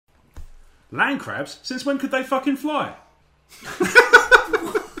Land crabs? Since when could they fucking fly?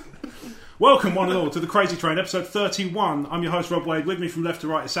 Welcome, one and all, to the Crazy Train, episode 31. I'm your host, Rob Wade. With me from left to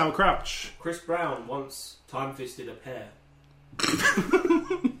right is Sal Crouch. Chris Brown once time-fisted a pear.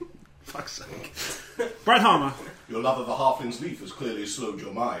 Fuck's sake. Brad Harmer. Your love of a halfling's leaf has clearly slowed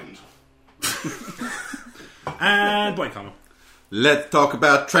your mind. And Blake Harmer. Let's talk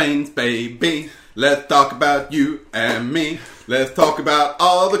about trains, baby. Let's talk about you and me. Let's talk about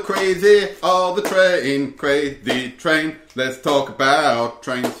all the crazy train. Let's talk about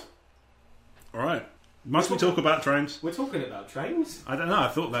trains. Alright. Must we talk about trains? We're talking about trains? I don't know, I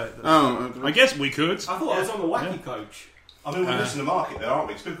thought that... I guess we could. I thought I was on the wacky coach. I mean, we're missing the market there, aren't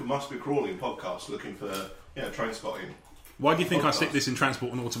we? Because people must be crawling podcasts looking for train spotting. Why do you think I stick this in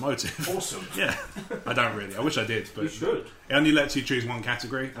transport and automotive? Awesome. Yeah, I don't really. I wish I did, but You should. it only lets you choose one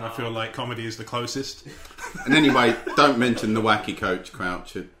category, and I feel like comedy is the closest. And anyway, don't mention the wacky coach,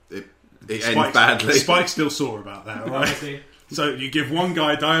 Crouch. It ends badly. Spike's still sore about that, right? Honestly. So you give one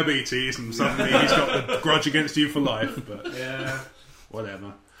guy diabetes, and suddenly he's got a grudge against you for life. But Yeah.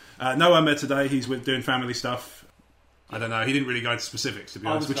 whatever. No Ahmed today. He's doing family stuff. I don't know. He didn't really go into specifics, to be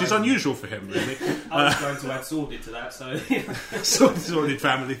honest, which is unusual for him, really. I was going to add sordid to that, so... Sordid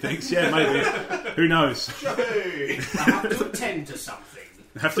family things. Yeah, maybe. Who knows? Hey! I have to attend to something.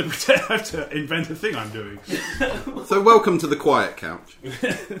 Have to invent a thing I'm doing. So welcome to the quiet couch.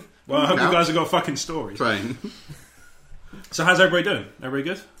 Well, I hope you Couch. guys have got fucking stories. Train. So how's everybody doing?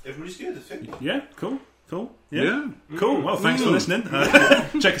 Everybody good? Everybody's good, I think. Yeah, cool. Yeah. Cool. Well, thanks for listening.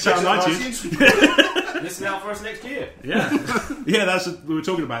 Check us out on iTunes. Listen out for us next year. Yeah, we were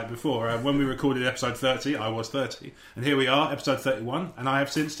talking about it before. When we recorded episode 30, I was 30, and here we are, episode 31, and I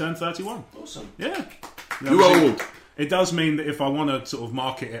have since turned 31. Awesome. Yeah, You old. It does mean that if I want to sort of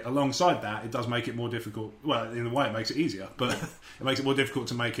market it alongside that, it does make it more difficult. Well, in a way, it makes it easier, but it makes it more difficult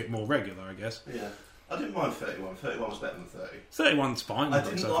to make it more regular, I guess. Yeah. I didn't mind 31. 31 was better than 30. 31's fine. I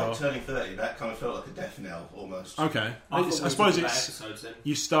didn't so like far. turning 30. That kind of felt like a death knell, almost. Okay, I suppose it's episodes, then.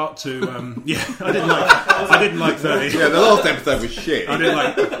 you start to yeah. I didn't like 30. Yeah, the last episode was shit. I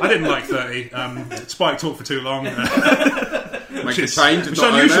didn't like 30. Spike talked for too long. Make a change. It's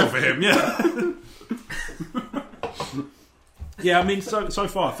unusual for him. Yeah. Yeah, I mean, so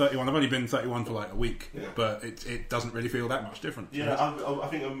far 31. I've only been 31 for like a week, but it doesn't really feel that much different. Yeah, I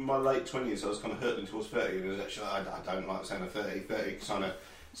think in my late 20s I was kind of hurtling towards 30, and it was actually, I don't like the sound of 30. 30 kind of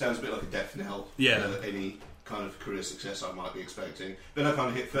sounds a bit like a death knell for any kind of career success I might be expecting. Then I kind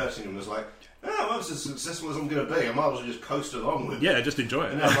of hit 30 and was like, oh, well, it's as successful as I'm going to be. I might as well just coast along with it. Yeah, just enjoy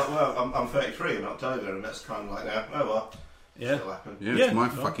it. And now I'm like, well, I'm 33 in October, and that's kind of like, now, oh well. Yeah. Yeah, it's my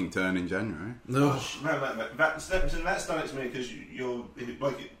fucking turn in January. No. That's done it to me because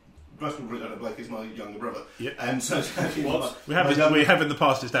Blake. Most people don't know Blake is my younger brother. Yeah. And so We have in the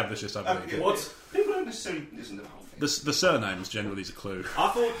past established this, I believe. what? People don't necessarily listen to the whole thing. The surnames generally is a clue. I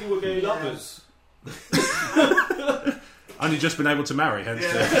thought you were gay lovers. Only just been able to marry, hence.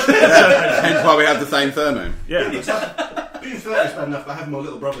 Hence why we have the same surname. Yeah. Being 30 is bad enough, but having my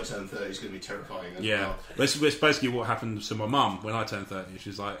little brother turn 30 is going to be terrifying as Yeah, well. it's basically what happened to my mum when I turned 30.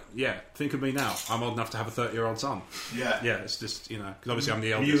 She's like, "Yeah, think of me now. I'm old enough to have a 30-year-old son." Yeah. Yeah, it's just because obviously I'm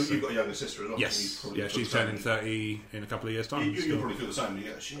the eldest. You've got a younger sister as well. Yes, so you she's turning 30 in a couple of years' time. You probably feel the same.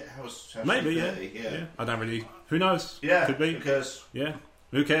 You go, shit, how's Maybe, she yeah. 30? Yeah. I don't really. Who knows? Yeah, Could be. because Yeah.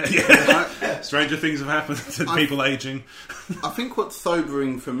 Who cares? Yeah. Stranger things have happened to people aging. I think what's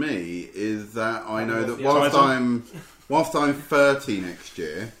sobering for me is that I know that Yeah. whilst I'm 30 next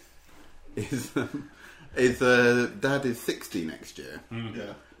year, Dad is 60 next year,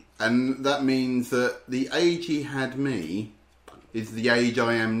 yeah. and that means that the age he had me is the age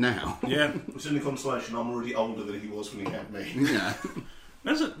I am now. Yeah. It's in the consolation. I'm already older than he was when he had me. Yeah.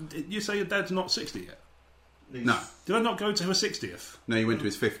 You say your dad's not 60 yet? No. Did I not go to her 60th? No, he went to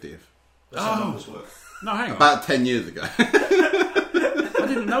his 50th. That's how numbers work. No, hang on. About 10 years ago. I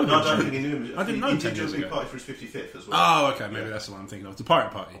didn't know No, I that. don't think he knew him. I didn't know he 10 did years a big ago. party for his 55th as well. Oh, okay, maybe that's the one I'm thinking of. The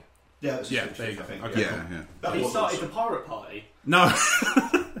Pirate Party. Yeah, that's his Yeah, 55th, there you go. I think. Okay. Yeah. That He was started awesome. the pirate party. No.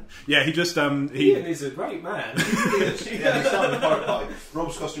 Yeah, he just Ian is a great man. Yeah, he started the pirate party.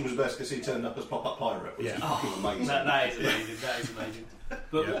 Rob's costume was best because he turned up as pop-up pirate, which Yeah. was fucking amazing. That is amazing. That is amazing.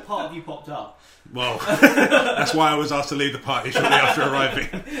 But Yeah. what part of you popped up? Well, that's why I was asked to leave the party shortly after arriving.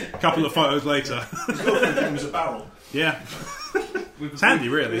 A couple of photos later. His girlfriend came as a barrel. Yeah. With It's handy,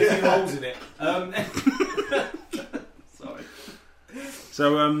 really. With a few holes in it. Sorry.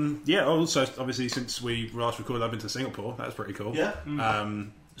 So, yeah, also, obviously, since we last recorded, I've been to Singapore. That's pretty cool. Yeah.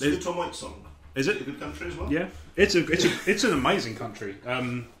 It's a good Is Tom Waits song. it? A good country as well. Yeah. It's an amazing country.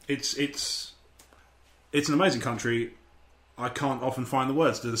 It's an amazing country. I can't often find the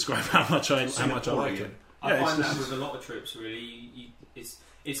words to describe how much I like it. I find that with a lot of trips, really.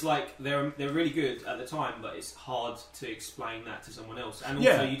 It's like they're really good at the time, but it's hard to explain that to someone else, and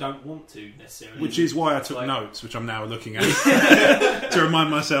also you don't want to necessarily. Which is why I took notes, which I'm now looking at to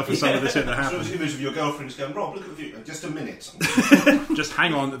remind myself of some of the shit that happened. So image of your girlfriend is going, Rob, look at the view. Just a minute. Just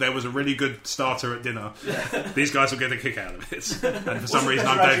hang on. There was a really good starter at dinner. These guys will get a kick out of it, and for some reason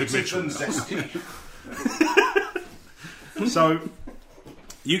I'm David Mitchell. So.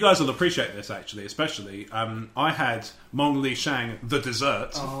 You guys will appreciate this, actually, especially. I had Mong Li Shang, the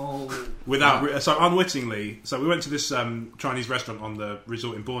dessert, so unwittingly. So we went to this Chinese restaurant on the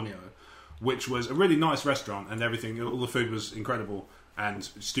resort in Borneo, which was a really nice restaurant, and everything. All the food was incredible and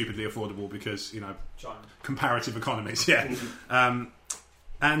stupidly affordable because China. Comparative economies. Yeah,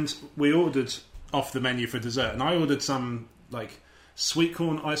 and we ordered off the menu for dessert, and I ordered some sweet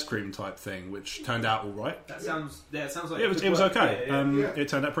corn ice cream type thing, which turned out all right. That sounds like it was okay. It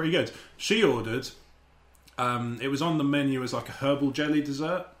turned out pretty good. She ordered. It was on the menu as like a herbal jelly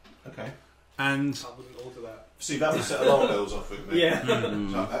dessert. Okay. And I wouldn't order that. See, that would set alarm bells off with me. Yeah.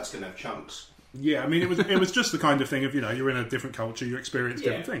 So that's going to have chunks. Yeah, I mean, it was just the kind of thing of you're in a different culture, you experience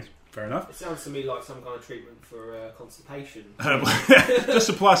different things. Fair enough. It sounds to me like some kind of treatment for constipation. Just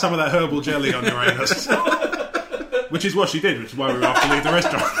apply some of that herbal jelly on your anus. Which is what she did, which is why we were asked to leave the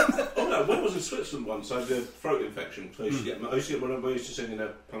restaurant. Oh no, when I was in Switzerland once, I had a throat infection. So I used to get when I used to sing in a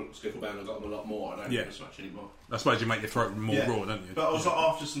punk skiffle band, I got them a lot more. I don't get as much anymore. I suppose you make your throat more raw, don't you? But I was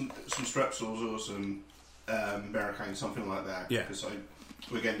after some strepsils or some Barricane, something like that. Yeah. Because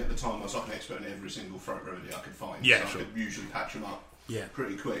again, at the time, I was like an expert in every single throat remedy I could find. Yeah, so sure. I could usually patch them up. Yeah.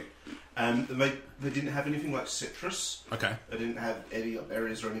 Pretty quick. And they didn't have anything like citrus. Okay. They didn't have any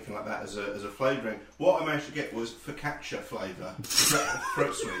berries or anything like that as a flavouring. What I managed to get was focaccia flavour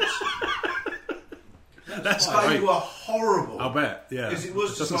throat sweets. That's great. They were horrible. I'll bet. Yeah. Because it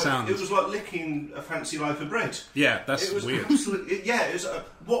was like licking a fancy loaf of bread. Yeah, that's it was weird. It was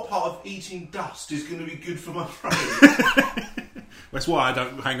what part of eating dust is going to be good for my throat? That's why I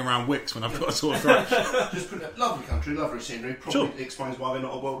don't hang around Wicks when I've got a sore throat. Just put a lovely country, lovely scenery. Probably explains why they're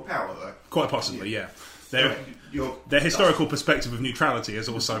not a world power, though. Quite possibly, yeah. Their historical perspective of neutrality is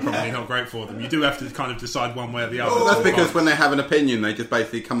also probably not great for them. You do have to kind of decide one way or the other. Well, that's because when they have an opinion, they just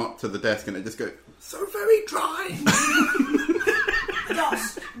basically come up to the desk and they just go, "So very dry." The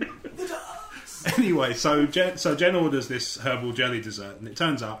dust. Anyway, so Jen orders this herbal jelly dessert, and it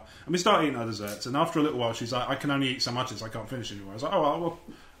turns out, and we start eating our desserts, and after a little while, she's like, "I can only eat so much of this, I can't finish anymore." I was like, "Oh, well,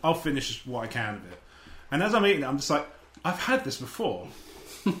 I'll finish what I can of it." And as I'm eating it, I'm just like, "I've had this before."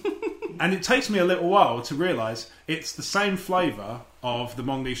 And it takes me a little while to realise it's the same flavour of the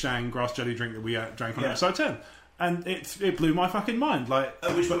Mong Li Shang grass jelly drink that we drank on episode 10. And it blew my fucking mind. Like,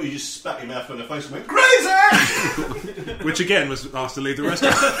 at which point you just spat your mouth on her face and went, "Crazy!" Which again was asked to leave the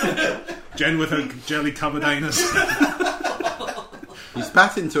restaurant. Jen with her jelly covered anus. You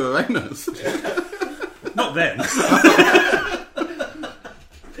spat into her anus. Not then.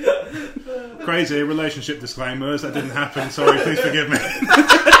 Crazy relationship disclaimers. That didn't happen. Sorry, please forgive me.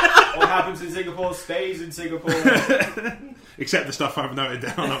 What happens in Singapore stays in Singapore. Except the stuff I've noted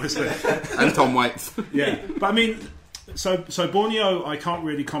down, obviously. And Tom Waits. Yeah, but I mean, so Borneo I can't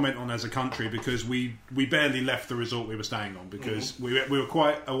really comment on as a country because we barely left the resort we were staying on because we were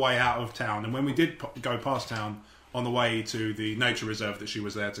quite a way out of town, and when we did go past town on the way to the nature reserve that she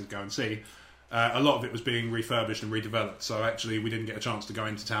was there to go and see, a lot of it was being refurbished and redeveloped, so actually we didn't get a chance to go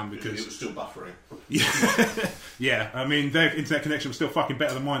into town because it was still buffering. Yeah, I mean their internet connection was still fucking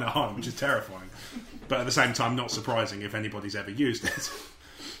better than mine at home, which is terrifying, but at the same time not surprising if anybody's ever used it.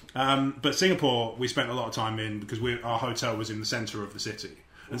 But Singapore we spent a lot of time in because our hotel was in the centre of the city,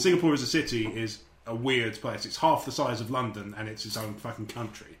 and Singapore as a city is a weird place. It's half the size of London and it's its own fucking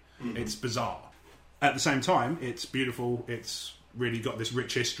country. It's bizarre. At the same time, it's beautiful. It's really got this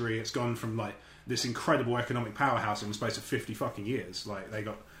rich history. It's gone from like this incredible economic powerhouse in the space of 50 fucking years. Like they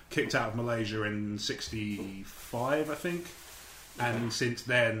got kicked out of Malaysia in 65, I think, and since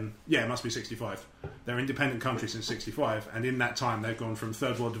then, yeah, it must be 65. They're an independent country since 65, and in that time they've gone from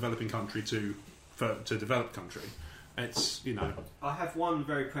third world developing country to developed country. It's I have one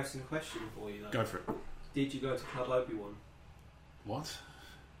very pressing question for you, though. Go for it. Did you go to Club Obi-Wan? What?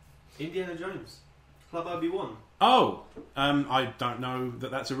 Indiana Jones. Club Obi-Wan. Oh, I don't know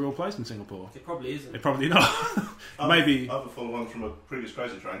that that's a real place in Singapore. It probably isn't. It probably not. Maybe. I have a follow on from a previous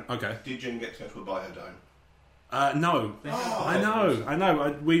Crazy Train. Okay. Did Jen get to go to a biodome? No. I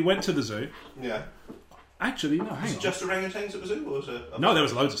know. We went to the zoo. Yeah. Actually, no, hang Was on. it just orangutans at the zoo, or was it? No, there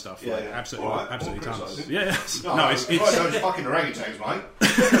was loads of stuff. Yeah, like, yeah. absolutely, All right, absolutely all tons. criticising. Yeah, no, it's those fucking orangutans, mate.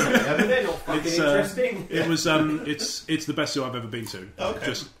 They're not fucking interesting. It was it's the best zoo I've ever been to. Okay.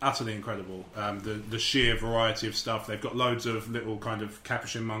 Just utterly incredible. The sheer variety of stuff. They've got loads of little kind of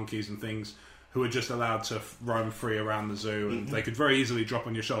capuchin monkeys and things who are just allowed to roam free around the zoo, and they could very easily drop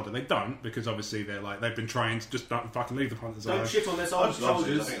on your shoulder. They don't, because obviously they've been trained to just don't fucking leave the punters alone. Don't shit on their I just love shoulders.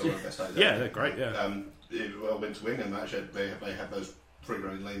 zoos. I think they're one of the best days. Yeah, they're great. Yeah. I went to England. Actually, they had those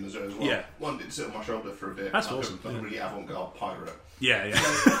free-running llamas there as well. Yeah. One did sit on my shoulder for a bit. That's like awesome. A really avant-garde pirate. Yeah.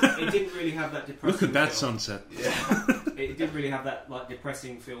 It didn't really have that depressing. Look at that feel. sunset. Yeah. It didn't really have that like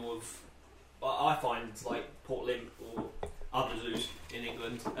depressing feel of. I find like Port Limp or other zoos in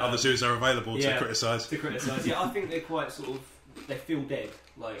England. Other zoos are available to criticise. To criticise, yeah, I think they're quite sort of. They feel dead.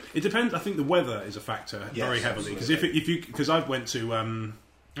 Like It depends. I think the weather is a factor very heavily, because because I went to I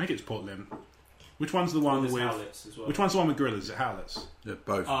think it's Port Limp. Which one's the one with Howlets as well. Which one's the one with gorillas? Is it Howlets? Yeah,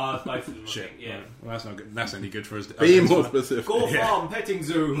 both. Both of them. I Shit. think, yeah. Right. Well, that's not good. That's only good for us. Be more specific. Gore Farm Petting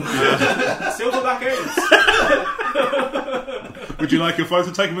Zoo. Silverback Ents. Would you like your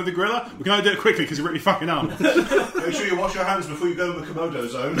photo taken with the gorilla? We can only do it quickly because it ripped your fucking arm. Make sure you wash your hands before you go in the Komodo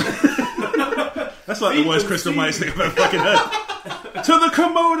zone. That's like the worst Crystal Maze thing I've ever fucking heard. To the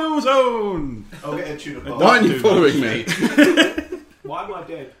Komodo zone! I'll get Ed Tuna Pie. Why aren't you following me? Why am I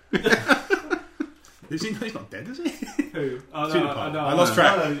dead? He's not dead, is he? Who? Oh, Tuna no, Pie. no, I lost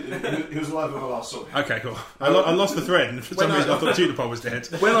track. No, he was alive when I last saw him. Okay, cool. I lost the thread, and for some reason I thought Tuna Pie was dead.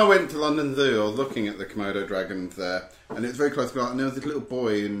 When I went to London Zoo, I was looking at the Komodo dragons there, and it was very close to glass, and there was this little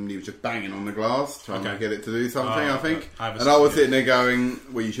boy, and he was just banging on the glass, trying to get it to do something, I think. And I was sitting there going,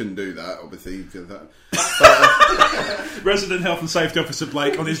 well, you shouldn't do that, obviously. Because Resident Health and Safety Officer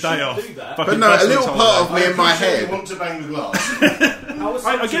Blake on his day off. But no, a little part of me in my head. You want to bang the glass.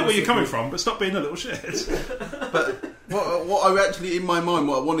 I get where you're coming from, but stop being a little shit. But what I actually, in my mind,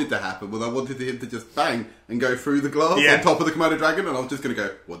 what I wanted to happen was I wanted him to just bang and go through the glass on top of the Komodo dragon, and I was just going to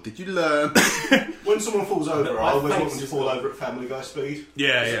go, what did you learn? When someone falls over, I always want them to fall over at Family Guy speed.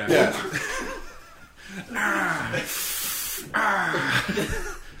 Yeah.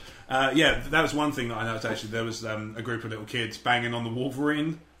 That was one thing that I noticed actually. There was a group of little kids banging on the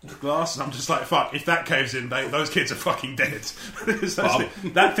Wolverine glass, and I'm just like, fuck, if that caves in, those kids are fucking dead.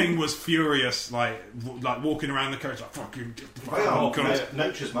 That thing was furious, like walking around the coast like, fucking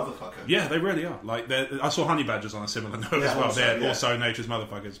nature's motherfucker. Yeah, they really are. Like, I saw honey badgers on a similar note as well. They're also nature's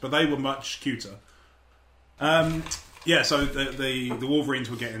motherfuckers, but they were much cuter. So the Wolverines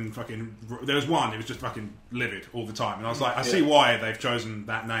were getting fucking... There was one, it was just fucking livid all the time. And I was like, I see why they've chosen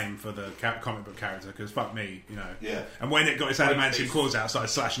that name for the comic book character, because fuck me, you know. Yeah. And when it got its adamantium claws out, started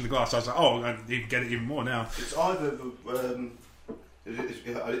slashing the glass, I was like, oh, I can get it even more now. It's either...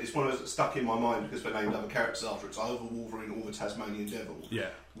 it's one of those that stuck in my mind because they named other characters after it. It's either Wolverine or the Tasmanian Devil. Yeah.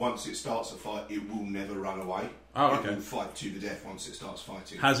 Once it starts a fight, it will never run away. Oh, okay. It will fight to the death once it starts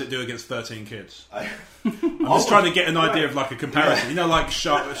fighting. How does it do against 13 kids? I'm just trying to get an idea of like a comparison. You know, like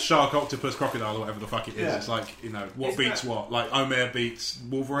shark, octopus, crocodile, or whatever the fuck it is. Yeah. It's like, you know, what beats what? Like Omer beats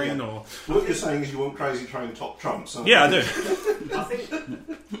Wolverine, or what you're saying is you want Crazy Train top trumps. Yeah, I do. I think.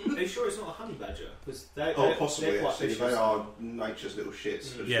 Are you sure it's not a honey badger? Possibly. Actually, they are nature's little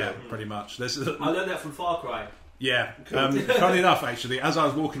shits. Yeah, pretty much. I learned that from Far Cry. Yeah. Funny enough, actually, as I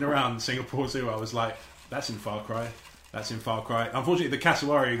was walking around Singapore Zoo, I was like, that's in Far Cry. That's in Far Cry. Unfortunately, the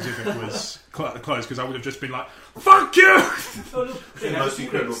cassowary exhibit was closed because I would have just been like, fuck you! The most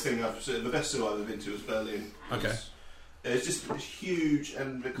incredible thing I've seen, the best zoo I've ever been to was Berlin. Okay. It's just huge.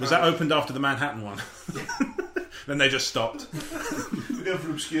 And was that opened after the Manhattan one? Then they just stopped. We go for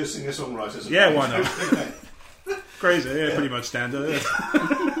obscure singer-songwriters. Yeah, why not? Crazy, yeah, pretty much standard.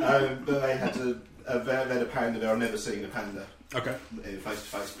 But they had a panda there. I've never seen a panda. Okay. Face to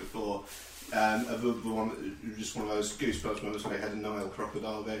face before. The one, just one of those goosebumps moments where they had a Nile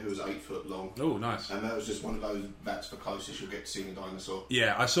crocodile there who was 8 foot long. Oh, nice. And that was just one of those, that's the closest you'll get to seeing a dinosaur.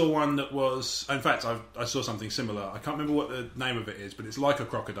 Yeah, I saw one that was, in fact, I saw something similar. I can't remember what the name of it is, but it's like a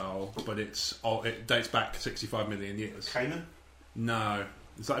crocodile, but it dates back 65 million years. Cayman? No.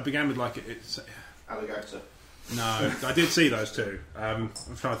 It's like, it began with like, it's... Alligator. No, I did see those too. I'm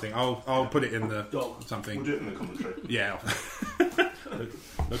trying to think. I'll put it in the dog. Something. We'll do it in the commentary. Yeah.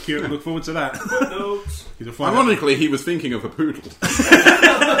 Look forward to that. Ironically, he was thinking of a poodle.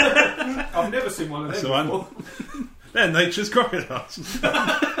 I've never seen one of them before. They're nature's crocodiles.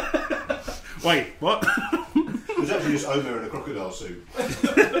 Wait, what? It was actually just Omer in a crocodile suit.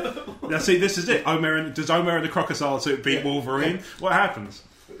 Now, see, this is it. Does Omer in a crocodile suit beat Wolverine? Yeah. What happens?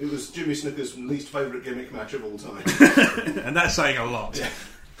 It was Jimmy Snooker's least favourite gimmick match of all time. And that's saying a lot. Yeah.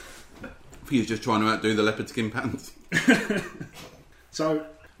 He's just trying to outdo the leopard skin pants. So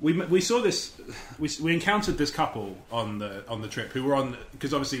we saw this. We encountered this couple on the trip who were on,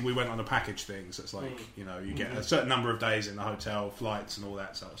 because obviously we went on a package thing. So it's like you get a certain number of days in the hotel, flights, and all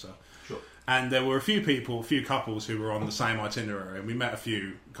that sort of stuff. Sure. And there were a few couples who were on the same itinerary, and we met a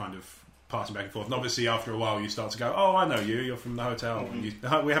few kind of passing back and forth. And obviously, after a while, you start to go, "Oh, I know you. You're from the hotel. And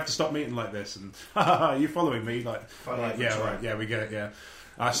we have to stop meeting like this." And are you following me? Like yeah, right. Yeah, we get it. Yeah.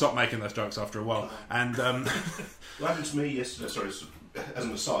 I stopped making those jokes after a while. And what happened to me yesterday? Sorry, as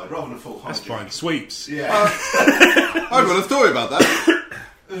an aside, rather than a full that's fine. Sweeps. Yeah. I've got a story about that.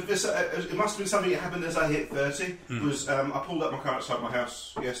 It must have been something that happened as I hit 30. Was I pulled up my car outside my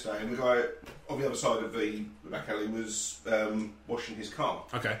house yesterday, and the guy on the other side of the back alley was washing his car.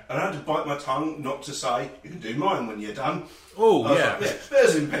 Okay. And I had to bite my tongue not to say, "You can do mine when you're done." Oh, yeah. Like,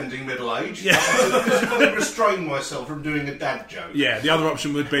 there's impending middle age. Yeah. I've got to restrain myself from doing a dad joke. Yeah, the other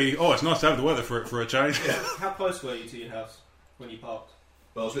option would be, "Oh, it's nice to have the weather for a change." Yeah. How close were you to your house when you parked?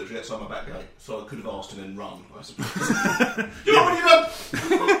 Well, I was literally outside my back gate, so I could have asked and then run, I suppose. You know what you done?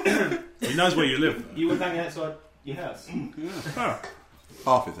 He knows where you live. You were banging outside your house? Oh.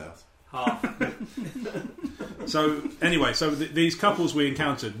 Half his house. Half. So anyway, these couples we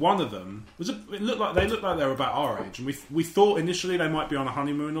encountered, one of them they looked like they were about our age, and we thought initially they might be on a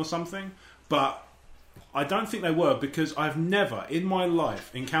honeymoon or something, but I don't think they were, because I've never in my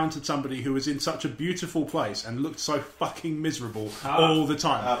life encountered somebody who was in such a beautiful place and looked so fucking miserable all the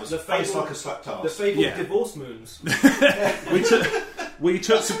time. It was a face like a slapped arse. The fabled divorce moons. We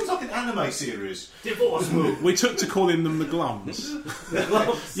took that sounds like an anime series. Divorce moon. We took to calling them the Glums. The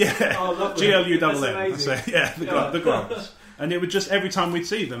Glums? Yeah. Oh, lovely. GLUMM. The Glums. And it would just, every time we'd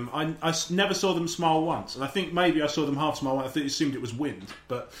see them, I never saw them smile once. And I think maybe I saw them half smile once. I assumed it was wind.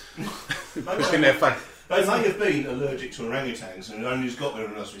 But they may have been allergic to orangutans and only just got there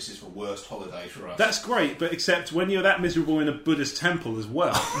and realised this is the worst holiday for us. That's great, but except when you're that miserable in a Buddhist temple as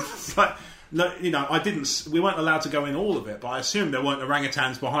well. It's like, no, we weren't allowed to go in all of it, but I assumed there weren't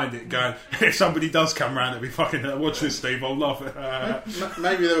orangutans behind it going, if somebody does come round, it'll be fucking, watch this, Steve, I'll laugh at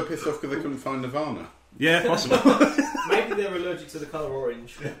Maybe they were pissed off because they couldn't find Nirvana. Yeah, possible. Maybe they're allergic to the colour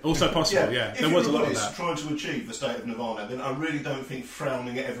orange. Also possible, yeah. There was a lot of that. Trying to achieve the state of Nirvana, then I really don't think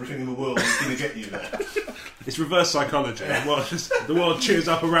frowning at everything in the world is going to get you there. It's reverse psychology. The world cheers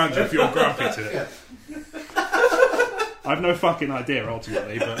up around you if you're grumpy to it. Yeah. I've no fucking idea,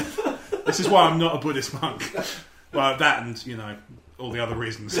 ultimately, but this is why I'm not a Buddhist monk. Well, that and, all the other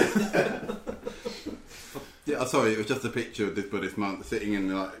reasons. Yeah, sorry, it was just a picture of this Buddhist monk sitting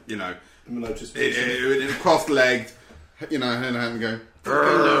in, It cross-legged, and going.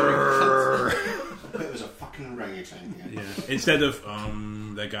 It was a fucking orangutan. Yeah. Instead of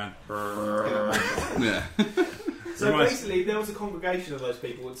they're going. Yeah. So basically, there was a congregation of those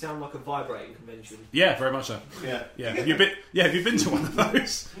people. It would sound like a vibrating convention. Yeah, very much so. Yeah. Have you been to one of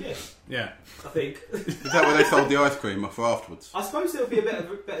those? Yes. Yeah. I think. Is that where they sold the ice cream for afterwards? I suppose there would be a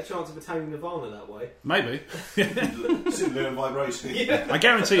better chance of attaining Nirvana that way. Maybe. Sitting there and vibrating. Yeah. I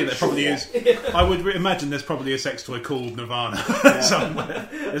guarantee you there probably is. I would imagine there's probably a sex toy called Nirvana somewhere.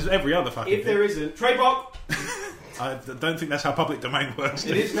 There's every other fucking If there isn't, trademark! I don't think that's how public domain works.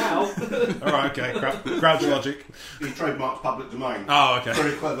 It is now. Alright, okay. Crowd logic. He trademarked public domain. Oh, okay.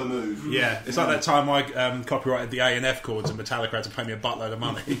 Very clever move. Yeah, it's like that time I copyrighted the A and F chords and Metallica had to pay me a buttload of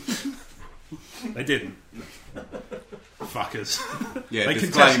money. They didn't. Fuckers. Yeah, they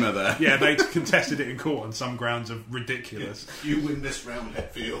disclaimer there. Yeah, they contested it in court on some grounds of ridiculous. You win this round,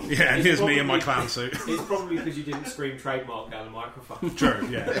 Hetfield. Yeah, and here's me in my clown suit. It's probably because you didn't scream trademark down the microphone. True,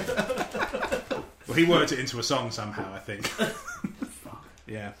 yeah. Well, he worked it into a song somehow, I think. Fuck.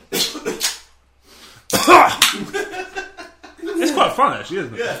 Yeah. It's quite fun, actually,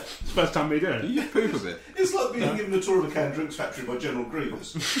 isn't it? Yeah. It's the first time we do it. You poop a bit. It's like being given a tour of a canned drinks factory by General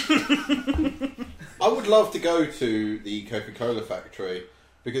Grievous. I would love to go to the Coca-Cola factory,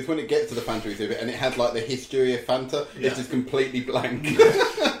 because when it gets to the Fanta exhibit and it has like the history of Fanta, it's just completely blank.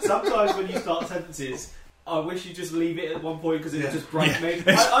 Sometimes when you start sentences, I wish you just leave it at one point because it would just break me.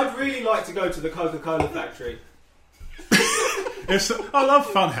 I'd really like to go to the Coca-Cola factory. I love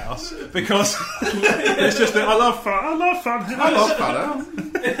Funhouse because it's just that I love Funhouse. I love Funhouse.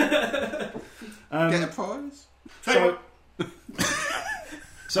 Get a prize.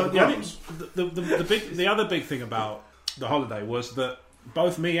 So the other big thing about the holiday was that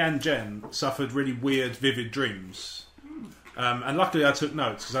both me and Jen suffered really weird, vivid dreams. And luckily I took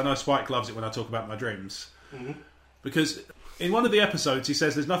notes because I know Spike loves it when I talk about my dreams. Mm-hmm. Because in one of the episodes, he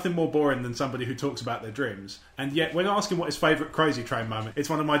says there's nothing more boring than somebody who talks about their dreams. And yet, when I ask him what his favourite Crazy Train moment, it's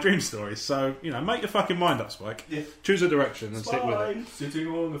one of my dream stories. So, make your fucking mind up, Spike. Yeah. Choose a direction and stick with it. Sitting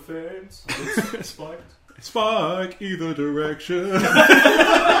on the fence. It's Spike. Spike, either direction.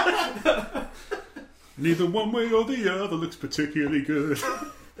 Neither one way or the other looks particularly good.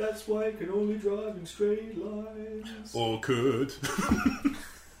 That's why I can only drive in straight lines. Or could.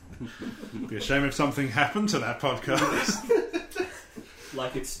 Be a shame if something happened to that podcast.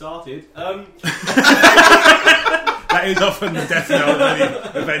 Like it started. That is often the death knell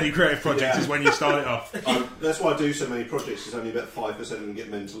of any creative project, is when you start it off. That's why I do so many projects, is only about 5% of them get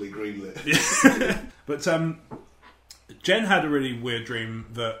mentally greenlit. But Jen had a really weird dream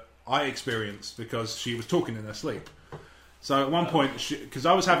that I experienced because she was talking in her sleep. So at one point, because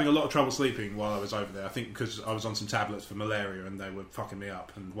I was having a lot of trouble sleeping while I was over there, I think because I was on some tablets for malaria and they were fucking me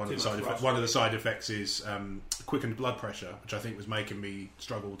up. And one of the side effects is quickened blood pressure, which I think was making me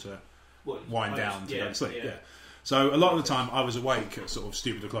struggle to wind down to go to sleep. Yeah. So a lot of the time I was awake at sort of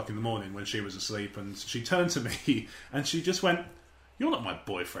stupid o'clock in the morning when she was asleep, and she turned to me and she just went, "You're not my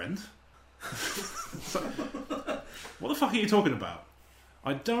boyfriend." So, what the fuck are you talking about?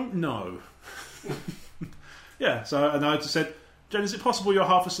 I don't know. Yeah, and I just said, "Jen, is it possible you're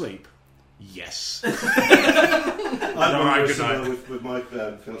half asleep?" Yes. Good night. With my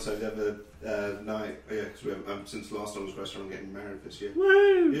fiancée the other night, because we haven't, since the last time I was restaurant, I'm getting married this year.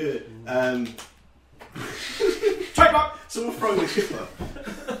 Woo! Yeah. Trademark! Someone throw the kipper.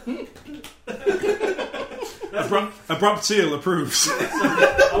 Abrupt Seal approves.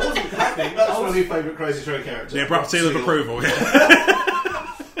 I wasn't clapping. That's one of your favourite Crazy Train characters. The Abrupt Seal of approval,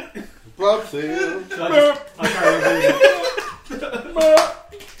 yeah. Abrupt Seal.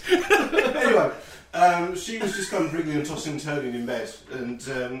 Anyway, she was just kind of wriggling and tossing and turning in bed, and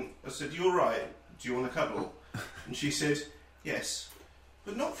I said, "You all right? Do you want a cuddle?" And she said, "Yes,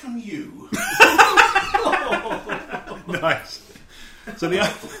 but not from you." Nice. So the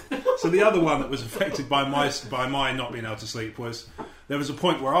other one that was affected by my not being able to sleep was, there was a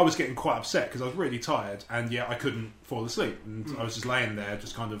point where I was getting quite upset because I was really tired and yet I couldn't fall asleep, and I was just laying there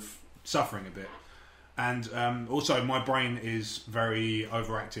just kind of suffering a bit. And also my brain is very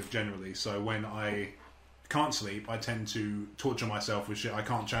overactive generally, so when I can't sleep I tend to torture myself with shit I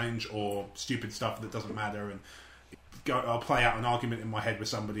can't change or stupid stuff that doesn't matter, and I'll play out an argument in my head with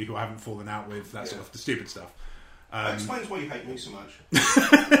somebody who I haven't fallen out with, that sort of the stupid stuff. That explains why you hate me so much.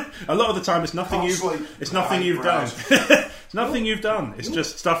 A lot of the time it's nothing you've done. It's nothing you've done. It's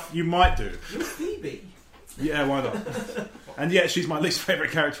just stuff you might do. You're Phoebe. Yeah, why not? And yet she's my least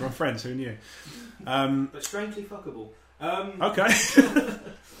favourite character on Friends. Who knew? But strangely fuckable. Okay.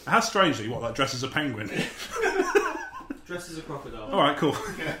 How strangely? What, like dressed as a penguin? Dressed as a crocodile. All right, cool.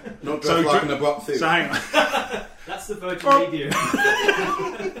 Yeah. Not dressed like an abrupt Seal. So hang on. That's the Virgin Medium.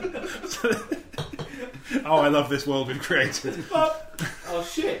 Oh, I love this world we've created. Oh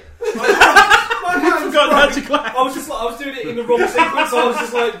shit! I forgot how to clap. I was doing it in the wrong sequence. So I was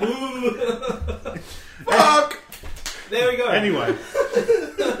just like, fuck. There we go. Anyway,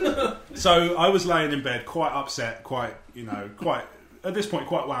 so I was laying in bed, quite upset, quite at this point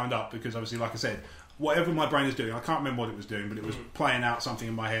quite wound up, because obviously, like I said, whatever my brain is doing, I can't remember what it was doing, but it was playing out something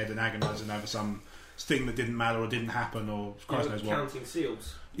in my head and agonising over some thing that didn't matter or didn't happen or Christ knows what. Counting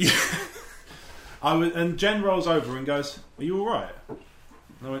seals. Yeah. And Jen rolls over and goes, "Are you all right?" And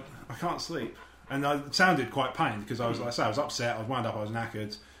I went, "I can't sleep." And I sounded quite pained because I was, like I say, I was upset, I was wound up, I was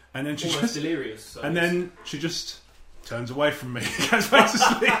knackered. And then she almost delirious. So and then she just turns away from me, goes back to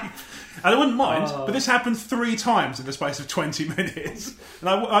sleep. And I wouldn't mind, but this happened 3 times in the space of 20 minutes. And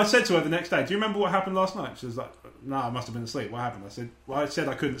I said to her the next day, "Do you remember what happened last night?" She was like, "No, I must have been asleep. What happened?" I said, "Well, I said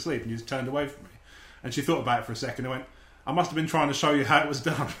I couldn't sleep and you just turned away from me." And she thought about it for a second and went, "I must have been trying to show you how it was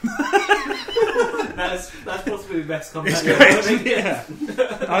done." That's possibly the best comeback. It's great, yeah.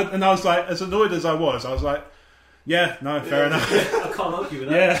 And I was like, as annoyed as I was like, yeah, no, fair enough. I can't argue with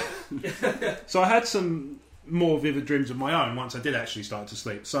that. Yeah. So I had some more vivid dreams of my own once I did actually start to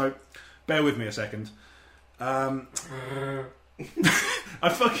sleep. So bear with me a second. I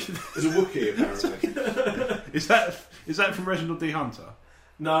fucking... There's a Wookiee apparently. Is that from Reginald D. Hunter?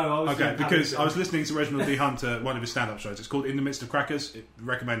 No, I was because I was listening to Reginald D. Hunter, one of his stand-up shows. It's called In the Midst of Crackers.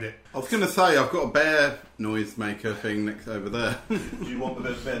 Recommend it. I was going to say, I've got a bear noise maker thing next over there. Do you want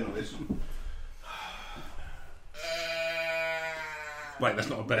the bear noise? Wait, that's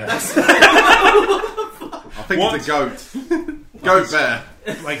not a bear. I think it's a goat. Goat bear.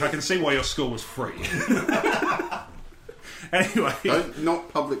 Like, I can see why your school was free. Anyway,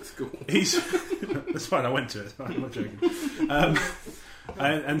 not public school. That's fine. I went to it. I'm not joking.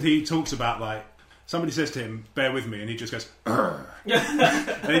 And he talks about somebody says to him, "Bear with me," and he just goes, "Arr."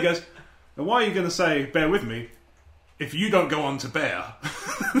 And he goes, "And why are you going to say, 'bear with me,' if you don't go on to bear?"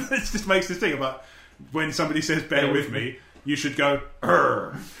 It just makes this thing about when somebody says, "bear with me," you should go,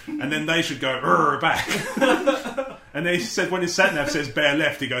 "Arr," and then they should go, "Arr," back. And then he said when his sat-nav says "bear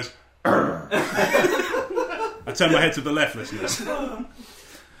left," he goes, "Arr." I turn my head to the left, listeners.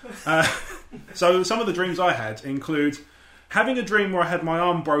 So some of the dreams I had include having a dream where I had my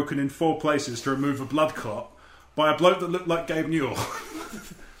arm broken in 4 places to remove a blood clot by a bloke that looked like Gabe Newell.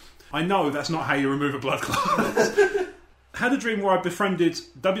 I know that's not how you remove a blood clot. Had a dream where I befriended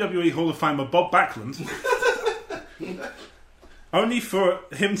WWE Hall of Famer Bob Backlund, only for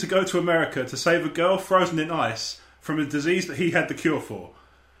him to go to America to save a girl frozen in ice from a disease that he had the cure for.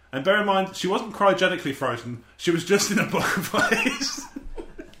 And bear in mind, she wasn't cryogenically frozen, she was just in a block of ice.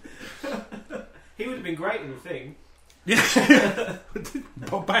 He would have been great in the thing. Yeah.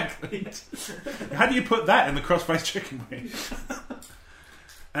 Bob Backlund. How do you put that in the cross-faced chicken wing?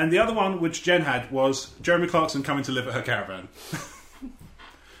 And the other one, which Jen had, was Jeremy Clarkson coming to live at her caravan.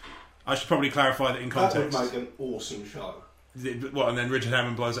 I should probably clarify that in context. That would make an awesome show. What, and then Richard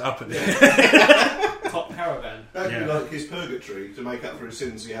Hammond blows it up at the end? Top caravan. That would be like his purgatory. To make up for his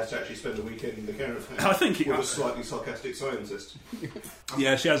sins, he has to actually spend a weekend in the caravan. I think he... With a slightly sarcastic scientist.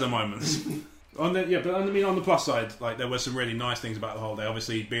 Yeah, she has her moments. On the plus side, like there were some really nice things about the whole day.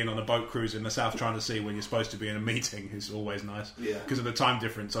 Obviously, being on a boat cruise in the south trying to see when you're supposed to be in a meeting is always nice. Yeah. Because of the time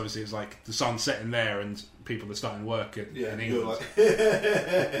difference, obviously, it's like the sun's setting there and people are starting work in England. You're like,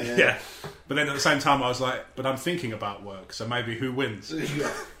 yeah. But then at the same time, I was like, but I'm thinking about work, so maybe who wins?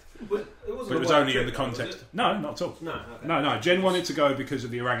 But it was only in the context. No, not at all. No, okay. No. Jen wanted to go because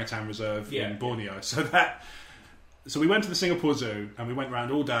of the orangutan reserve in Borneo. So we went to the Singapore Zoo and we went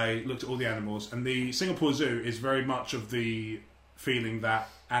around all day, looked at all the animals. And the Singapore Zoo is very much of the feeling that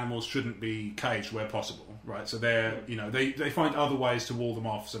animals shouldn't be caged where possible, right? So they find other ways to wall them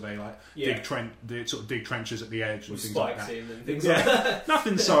off. So they dig trenches at the edge and things like that. In and things like that.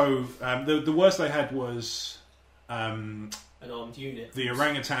 Nothing so. The worst they had was an armed unit. The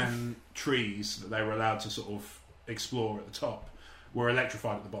orangutan trees that they were allowed to sort of explore at the top were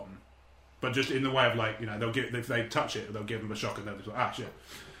electrified at the bottom. But just in the way of they'll give, if they touch it, they'll give them a shock and they'll be like, shit.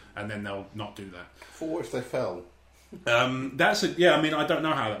 And then they'll not do that. For if they fell? I don't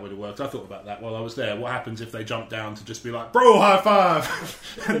know how that would have worked. I thought about that while I was there. What happens if they jump down to just be like, bro, high five?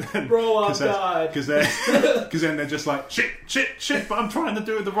 And then, bro, I've died. Because then they're just like, shit, but I'm trying to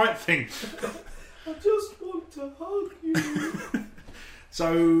do the right thing. I just want to hug you.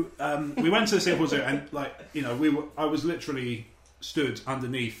 So we went to the Singapore Zoo and I was literally stood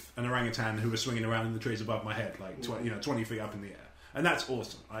underneath an orangutan who was swinging around in the trees above my head, 20 feet up in the air, and that's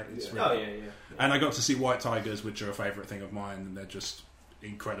awesome. Really And I got to see white tigers, which are a favourite thing of mine, and they're just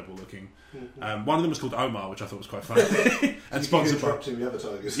incredible looking. One of them was called Omar, which I thought was quite funny, and sponsored by the other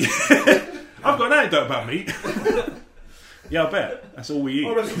tigers. I've got an anecdote about meat. Yeah, I bet. That's all we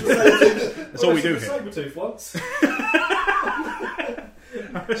eat. That's all we do here. Saber-tooth once.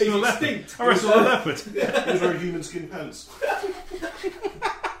 I wrestled a leopard. Those are human skin pants.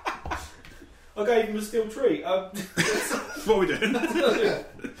 I gave him a steel tree. What are we doing?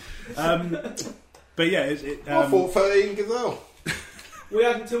 But yeah, I fought 13 gazelle. We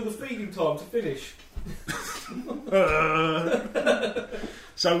had until the feeding time to finish.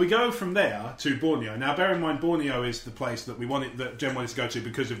 So we go from there to Borneo. Now, bear in mind, Borneo is the place that Jen wanted to go to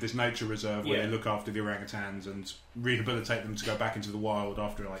because of this nature reserve where they look after the orangutans and rehabilitate them to go back into the wild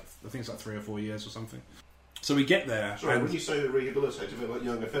after I think it's 3 or 4 years or something. So we get there. Sorry, when you say rehabilitate, do you mean like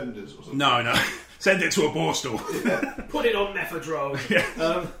young offenders or something? No. Send it to a borstal. Put it on methadone.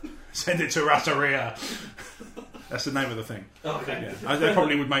 Yeah. Send it to Rasaria. That's the name of the thing. Okay. Yeah. That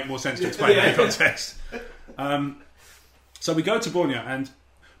probably would make more sense to explain in the context. So we go to Borneo, and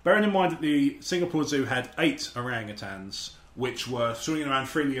bearing in mind that the Singapore Zoo had 8 orangutans, which were swinging around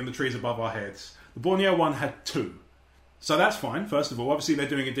freely in the trees above our heads, the Borneo one had 2. So that's fine, first of all. Obviously, they're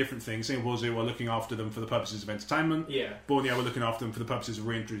doing a different thing. Singapore Zoo are looking after them for the purposes of entertainment. Yeah. Borneo are looking after them for the purposes of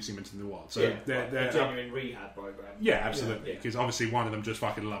reintroducing them into the wild. So they're a genuine rehab program. Yeah, absolutely. Because obviously one of them just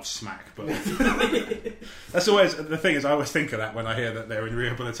fucking loves smack. But that's always the thing. Is I always think of that when I hear that they're in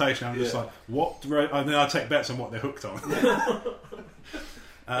rehabilitation. I'm just like, what? And then I take bets on what they're hooked on.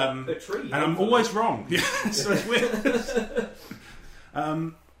 A tree. And I'm always wrong. Yeah, so it's weird.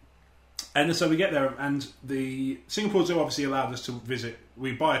 And so we get there, and the Singapore Zoo obviously allowed us to visit.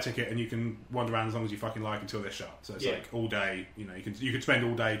 We buy a ticket, and you can wander around as long as you fucking like until they're shut. So it's like all day. You could spend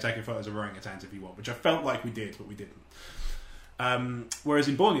all day taking photos of orangutans if you want, which I felt like we did, but we didn't. Whereas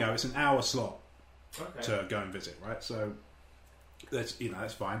in Borneo, it's an hour slot to go and visit, right? So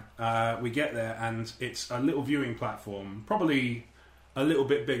that's fine. We get there, and it's a little viewing platform, probably a little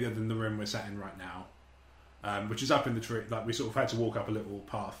bit bigger than the room we're sat in right now, which is up in the tree. Like, we sort of had to walk up a little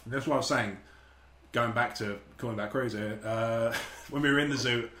path. And that's what I was saying, going back to calling that crazy. When we were in the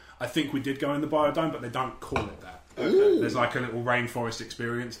zoo, I think we did go in the biodome, but they don't call it that. Okay. There's like a little rainforest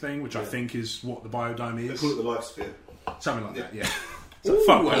experience thing, which I think is what the biodome is. They call it the life sphere. Something like that, yeah. So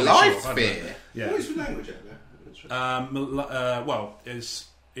ooh, a life sphere. Yeah. What is the language out there? Well, is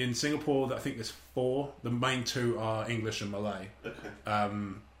in Singapore, I think there's 4. The main 2 are English and Malay. Okay.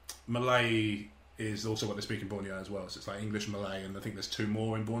 Malay is also what they speak in Borneo as well. So it's like English, Malay, and I think there's 2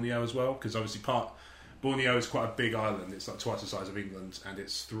 more in Borneo as well. Because obviously Borneo is quite a big island. It's like twice the size of England, and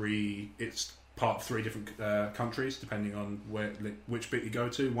it's part of 3 different countries, depending on which bit you go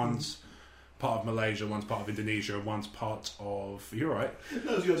to. One's part of Malaysia, one's part of Indonesia, and one's part of... You're right.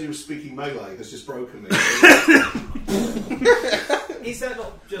 No, the idea of speaking Malay has just broken me. Is that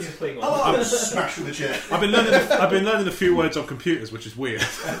not just a thing? I'm smashed with a chair. I've been learning a few words of computers, which is weird.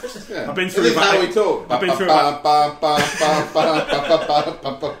 Yeah. I've been through about... how we talk. I've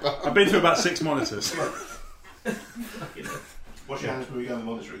been through about 6 monitors. Wash your hands when we go in the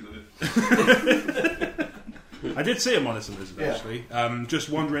monitor. I did see a monitor lizard, actually, just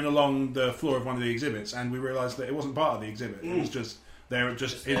wandering along the floor of one of the exhibits, and we realised that it wasn't part of the exhibit. It was just... They're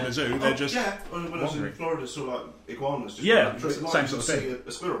just in the zoo. They're just when I was in Florida, saw like iguanas. Just same sort of thing.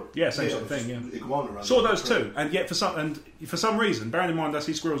 A squirrel. Yeah, same sort of thing. Yeah, iguana. Saw those too, and yet for some reason, bearing in mind I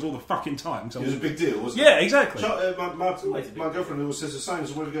see squirrels all the fucking time. So it was a big deal, wasn't it? Yeah, exactly. My girlfriend always says the same.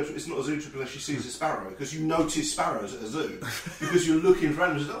 So when we go to, it's not a zoo trip unless she sees a sparrow, because you notice sparrows at a zoo because you're looking for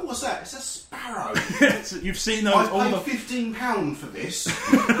animals. Oh, what's that? It's a sparrow. You've seen those. I paid £15 for this.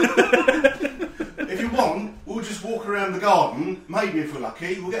 If you want, we'll just walk around the garden. Maybe if we're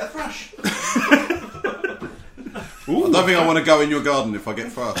lucky, we'll get a thrush. I don't think I want to go in your garden if I get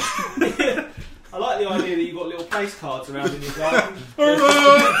thrush. I like the idea that you've got little place cards around in your garden.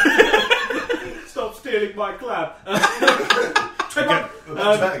 Stop stealing my clap.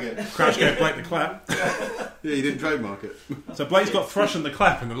 Crash gave Blake the clap. Yeah, you didn't trademark it. So Blake's got thrush and the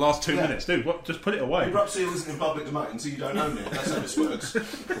clap in the last 2 minutes. Dude, what? Just put it away. Your seal isn't in public domain, so you don't own it. That's how this works.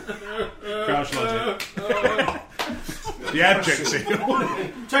 Crouch logic. The abject seal.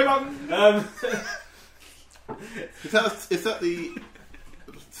 Trademark. Is that the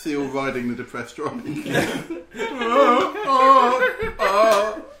seal riding the depressed drum?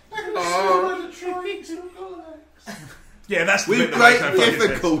 Yeah, that's the with bit great that makes no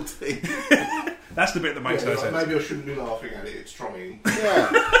difficulty. That's the bit that makes no sense. Maybe I shouldn't be laughing at it. It's trying.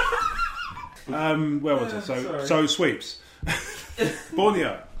 Yeah. Where was it? So sweeps.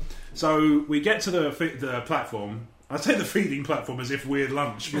 Borneo. So we get to the platform. I say the feeding platform as if we're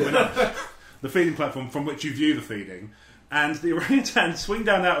lunch, but we're not. The feeding platform from which you view the feeding. And the orangutans swing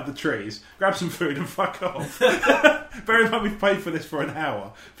down out of the trees, grab some food and fuck off. Bear in mind we've paid for this for an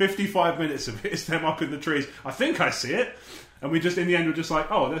hour. 55 minutes of it is them up in the trees. I think I see it. And we just, in the end, we're just like,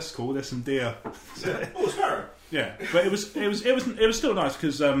 oh, that's cool, there's some deer. Oh, sparrow. Yeah, but it was still nice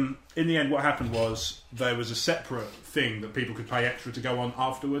because in the end what happened was there was a separate thing that people could pay extra to go on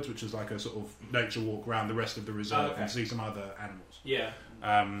afterwards, which is like a sort of nature walk around the rest of the reserve and see some other animals. Yeah.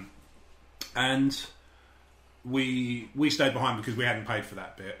 And we stayed behind because we hadn't paid for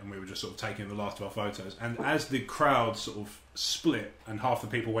that bit, and we were just sort of taking the last of our photos. And as the crowd sort of split and half the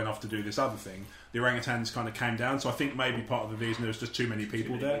people went off to do this other thing, the orangutans kind of came down. So I think maybe part of the reason there was just too many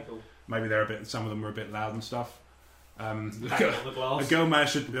people there. Maybe some of them were a bit loud and stuff. A girl may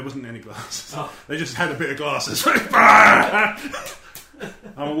there wasn't any glasses. Oh. They just had a bit of glasses. I'm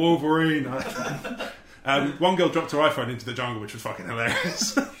a Wolverine. One girl dropped her iPhone into the jungle, which was fucking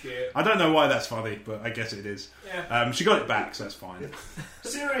hilarious. Shit. I don't know why that's funny, but I guess it is. Yeah. She got it back, so that's fine.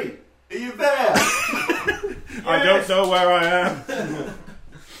 Siri, are you there? Yes. I don't know where I am.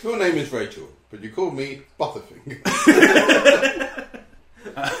 Your name is Rachel, but you call me Butterfinger.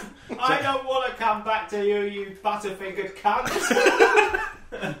 I don't want to come back to you, you butterfingered cunt.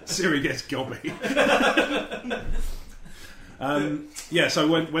 Siri gets gobby. So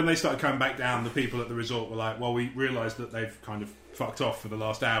when they started coming back down, the people at the resort were like, well, we realised that they've kind of fucked off for the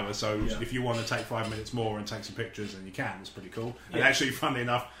last hour, so if you want to take 5 minutes more and take some pictures, then you can. It's pretty cool. Yeah. And actually, funnily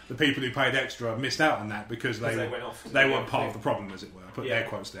enough, the people who paid extra missed out on that because they went off. They weren't part of the problem, as it were. Put air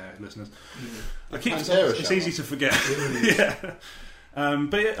quotes there, listeners. It's easy to forget. Yeah.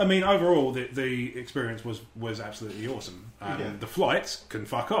 But I mean, overall, the experience was absolutely awesome. The flights can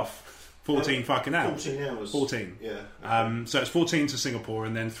fuck off. 14 fucking hours. 14 hours. 14. Yeah. Okay. So it's 14 to Singapore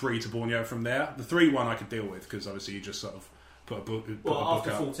and then 3 to Borneo from there. The 3 one I could deal with because obviously you just sort of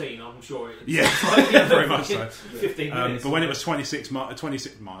after 14, I'm sure it's... Yeah, very much so. 15 minutes. But when it was 26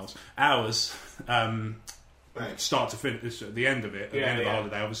 hours, start to finish, at the end of it, at the end of the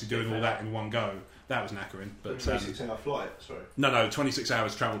holiday, obviously doing all that in one go, that was knackering. But 26-hour flight, sorry. No, 26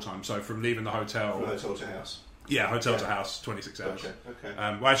 hours travel time, so from leaving the hotel... From hotel to house. Yeah, hotel to house, 26 hours. Okay.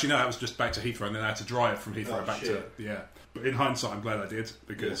 Well, actually, no, that was just back to Heathrow, and then I had to drive from Heathrow back to... Yeah. But in hindsight, I'm glad I did,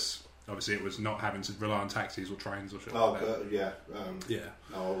 because... Obviously, it was not having to rely on taxis or trains or shit. No, I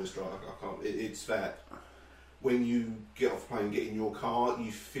always drive. I can't. It's that when you get off the plane, get in your car,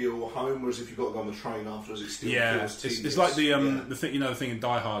 you feel home. Whereas if you've got to go on the train afterwards, it still feels tedious. It's like the thing, the thing in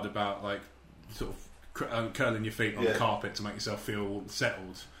Die Hard about like sort of curling your feet on the carpet to make yourself feel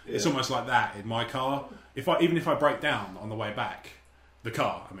settled. Yeah. It's almost like that in my car. Even if I break down on the way back, the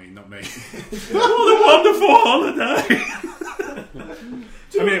car. I mean, not me. What a wonderful holiday.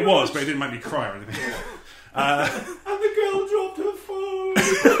 I mean, it was, but it didn't make me cry or anything. And the girl dropped her phone.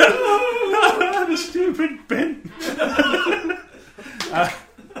 The stupid bin.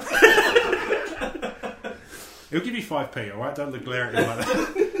 He'll give you 5p, alright? Don't look glare at him like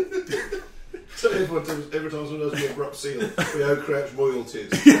that. So every time someone does the abrupt seal, we owe Crouch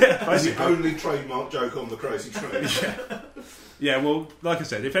royalties. Yeah, that's the only trademark joke on the Crazy Train. Yeah, well, like I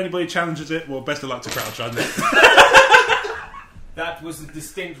said, if anybody challenges it, well, best of luck to Crouch, isn't it? That was the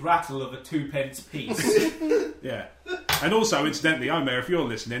distinct rattle of a 2p piece. Yeah. And also, incidentally, Omer, if you're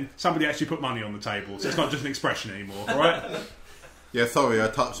listening, somebody actually put money on the table, so it's not just an expression anymore, alright? Yeah, sorry, I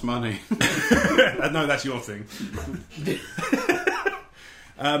touched money. No, that's your thing.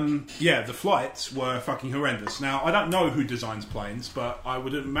 The flights were fucking horrendous. Now, I don't know who designs planes, but I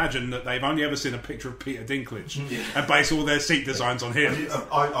would imagine that they've only ever seen a picture of Peter Dinklage and base all their seat designs on him.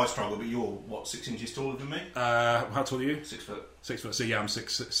 I struggle, but you're, 6 inches taller than me? How tall are you? 6 foot. 6 foot. So yeah, I'm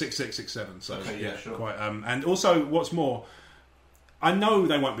 6'7". So okay, yeah, sure. Quite. And also, what's more, I know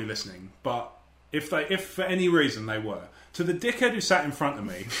they won't be listening, but if for any reason they were, to the dickhead who sat in front of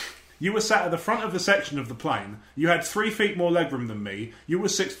me. You were sat at the front of the section of the plane. You had 3 feet more legroom than me. You were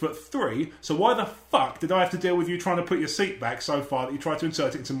 6'3". So why the fuck did I have to deal with you trying to put your seat back so far that you tried to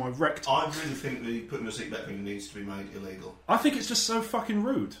insert it into my rectum? I really think that putting the seat back thing needs to be made illegal. I think it's just so fucking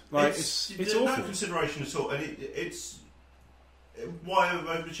rude. Like it's awful. No consideration at all, and it's why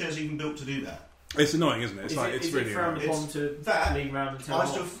are the chairs even built to do that? It's annoying, isn't it? It's is really it frowned upon to lean around and tell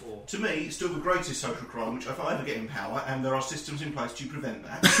off? To me, it's still the greatest social crime, which if I ever get in power, and there are systems in place to prevent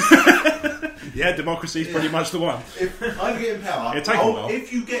that. Yeah, democracy is pretty much the one. If I get in power,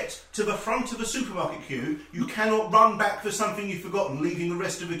 if you get to the front of a supermarket queue, you cannot run back for something you've forgotten, leaving the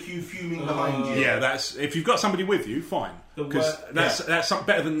rest of the queue fuming behind you. Yeah, that's if you've got somebody with you, fine. Because that's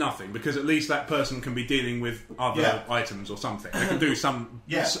better than nothing. Because at least that person can be dealing with other items or something. They can do some.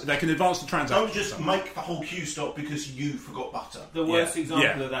 They can advance the transaction. Don't just make the whole queue stop because you forgot butter. The worst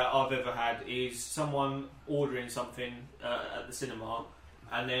example of that I've ever had is someone ordering something at the cinema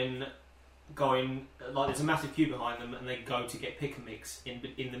and then going like there's a massive queue behind them and they go to get pick a mix in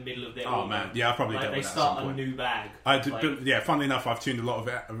the middle of their order. Man, I've probably dealt with that. They start a new bag. Funnily enough, I've tuned a lot of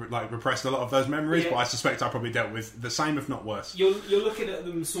it, repressed a lot of those memories, but I suspect I probably dealt with the same, if not worse. You're looking at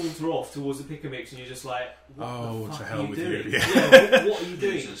them saunter off towards the pick a mix, and you're just like, what the fuck to hell are you with doing? you? Yeah, what are you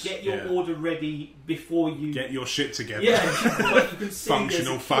doing? Get your order ready before you get your shit together. Yeah, like you can see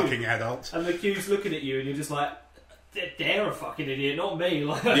functional fucking adult, and the queue's looking at you, and you're just like. They're a fucking idiot, not me.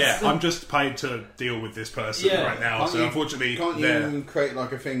 I'm just paid to deal with this person right now. So unfortunately, can't you create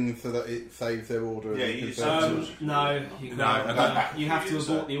like a thing so that it saves their order? Yeah, no, you have to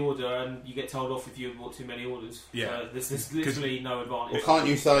abort the order, and you get told off if you abort too many orders. Yeah, there's literally no advantage. Or can't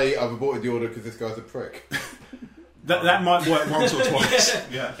you say I've aborted the order because this guy's a prick? That might work once or twice.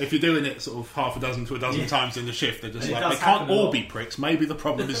 If you're doing it sort of half a dozen to a dozen times in the shift, they're just like, they can't all be pricks. Maybe the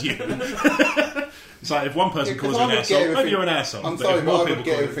problem is you. It's like if one person calls you an asshole, maybe you're an asshole. I'm sorry, but I would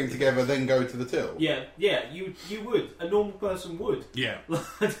get everything together, then go to the till. Yeah, you would. A normal person would. Yeah.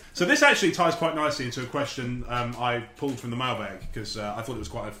 So this actually ties quite nicely into a question I pulled from the mailbag because I thought it was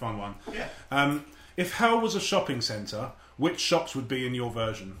quite a fun one. Yeah. If hell was a shopping centre, which shops would be in your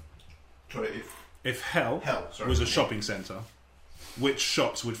version? Sorry, if hell was a shopping centre, which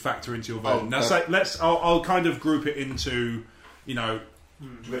shops would factor into your version? I'll kind of group it into,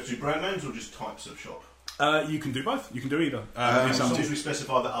 Do we have to do brand names or just types of shop? You can do both. You can do either. As long as we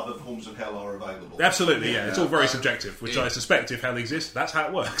specify that other forms of hell are available. Absolutely, yeah. It's all very subjective, which I suspect if hell exists, that's how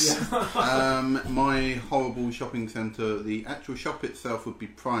it works. Yeah. My horrible shopping centre, the actual shop itself would be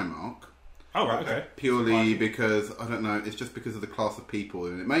Primark. Oh, right, okay. Purely because, I don't know, it's just because of the class of people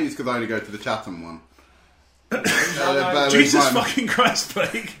in it. Maybe it's because I only go to the Chatham one. Jesus fucking Christ,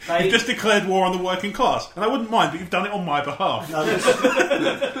 Blake. You've just declared war on the working class. And I wouldn't mind, but you've done it on my behalf. No, it's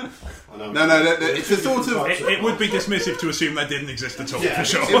a sort of... It would be dismissive to assume they didn't exist at all, for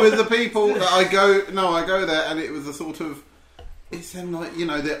sure. It was the people that I go there, and it was a sort of... It seemed like,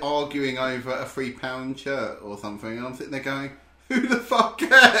 they're arguing over a £3 shirt or something, and I'm sitting there going, who the fuck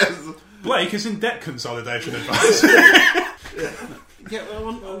cares? Blake is in debt consolidation advice. Yeah, well,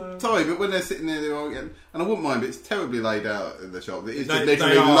 I'm sorry, but when they're sitting there, they're arguing, and I wouldn't mind, but it's terribly laid out in the shop. It's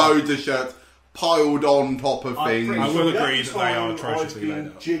literally loads of shirts piled on top of things. I will agree that they are atrociously laid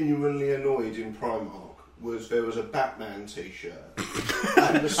out. Genuinely annoyed in Primark was there was a Batman t-shirt.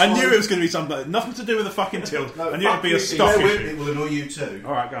 I knew it was going to be something, nothing to do with the fucking tilt. I knew it would be a stock issue. It will annoy you too.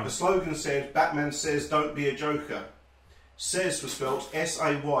 Alright, go on. The slogan said, Batman says don't be a joker. Says was spelled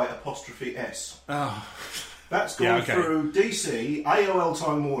S-A-Y''S. Oh. That's gone through DC, AOL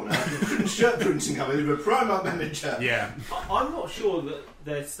Time Warner, shirt printing company, with a Primark manager. Yeah. I'm not sure that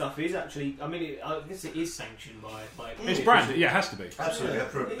their stuff is actually... I mean, I guess it is sanctioned by... It's branded, it has to be. Absolutely.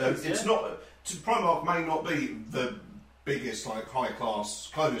 It's not... Primark may not be the biggest,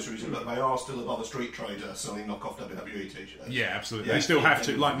 high-class clothes reason, but they are still above a street trader selling knockoff WWE t-shirts. Yeah, absolutely. Yeah. They still have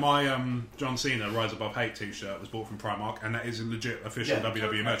to. Like my John Cena Rise Above Hate t-shirt was bought from Primark, and that is a legit official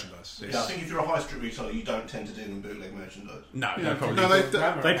WWE merchandise. I think if you're a high street retailer, you don't tend to deal in bootleg merchandise. No, they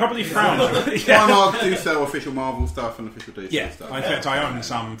probably frown on it. Primark do sell official Marvel stuff and official DC stuff. In fact, I own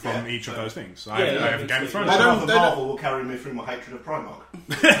some from each of those things. I have a Game of Thrones. Marvel will carry me through my hatred of Primark.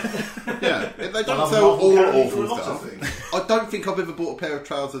 They don't sell all awful stuff. I don't think I've ever bought a pair of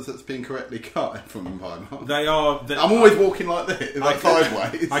trousers that's been correctly cut from Primark. They are. I'm always walking like this,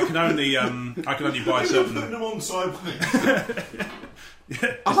 sideways. I can only buy certain. Putting them on sideways.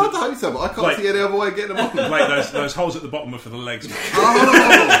 I like the hope so, but I can't see any other way of getting them on. Like those holes at the bottom are for the legs. Man.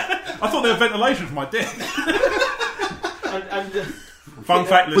 I thought they were ventilation for my dick. Fun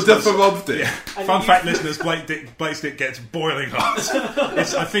fact, listeners. For Rob's dick? Fun fact, listeners. Blake's dick gets boiling hot.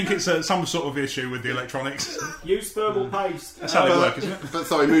 I think it's some sort of issue with the electronics. Use thermal paste. That's how they work, isn't it? But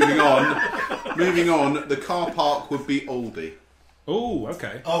sorry, moving on. The car park would be Aldi. Oh,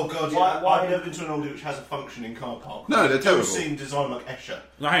 okay. Oh god, yeah. I've never been to an Aldi which has a functioning car park. No, they're terrible. They seem designed like Escher.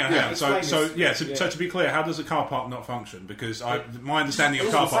 No, hang on. So to be clear, how does a car park not function? Because my understanding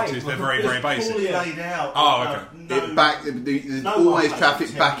of car parks is they're very, very basic. It's laid out. Oh, okay. There's always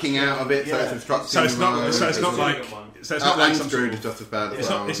traffic backing out of it, so it's obstructing. So it's not like. So it's not like some sort of, just as bad. It's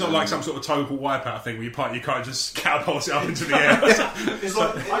not like some sort of total wipeout thing where you park your car and just catapult it up into the air. It's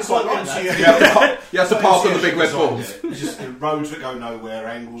like you have to park on the big red balls. It's just roads that go nowhere,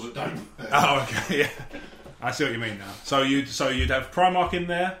 angles that don't. Oh, okay, yeah. I see what you mean now. So you'd have Primark in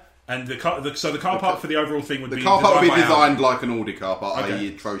there, and the car park for the overall thing would be... The car park would be designed like an Audi car park,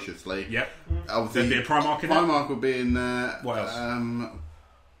 i.e. atrociously. Yep. Obviously, there'd be a Primark in there? Primark would be in there. What else?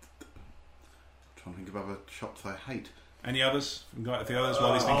 Trying to think of other shops I hate. Any others? Got the others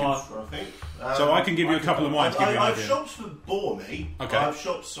while he's thinking? I think. So I can give you a couple of mine to give you an idea. I have shops that bore me. Okay. I have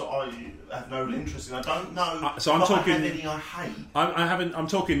shops that I have no interest in. I don't know. So I'm talking. I have any I hate. I'm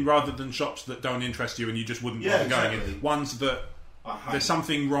talking rather than shops that don't interest you and you just wouldn't bother going in. Ones that there's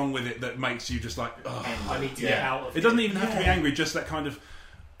something wrong with it that makes you just like. I need to get out of it. It doesn't even have to be angry. Just that kind of.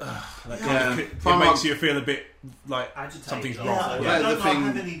 It makes you feel a bit like agitated. Something's wrong. I don't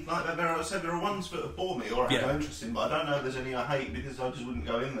have any like that. There are ones that bore me or I have no interest in, but I don't know if there's any I hate because I just wouldn't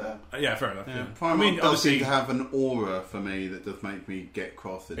go in there. Yeah, fair enough. Yeah. Primark does seem to have an aura for me that does make me get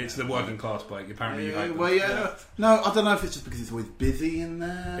cross. It's the working class Blake. Apparently, you hate them. Well, no, I don't know if it's just because it's always busy in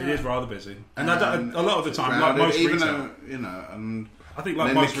there. It is rather busy, and a lot of the time, like most retail, and I think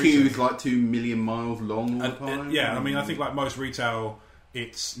like most the queue's like 2 million miles long all the time. I mean, I think like most retail.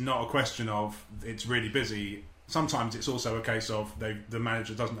 It's not a question of it's really busy. Sometimes it's also a case of the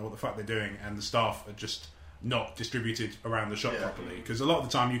manager doesn't know what the fuck they're doing and the staff are just not distributed around the shop properly. Because a lot of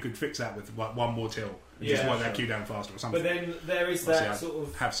the time you could fix that with like one more till and just work that queue down faster or something. But then there is that sort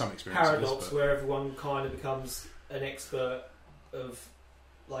of have some experience paradox where everyone kind of becomes an expert of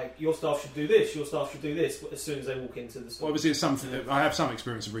like your staff should do this, your staff should do this as soon as they walk into the store. Well, obviously, it's something. I have some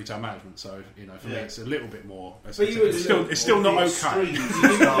experience of retail management, so for me, it's a little bit more. It's still not okay.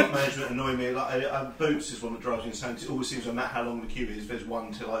 Staff management annoy me. Like Boots is one that drives me insane. It always seems no matter how long the queue is, there's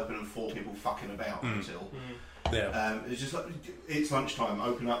one till open and 4 people fucking about until. Yeah. It's just like it's lunchtime.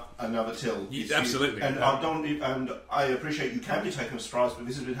 Open up another till. Absolutely. And I appreciate you can be taken by surprise, but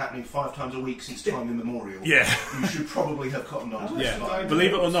this has been happening 5 times a week since time immemorial. Yeah. You should probably have cottoned on to this. Yeah.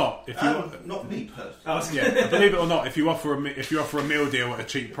 Believe it or not, if you not me personally. Yeah. Believe it or not, if you offer a meal deal at a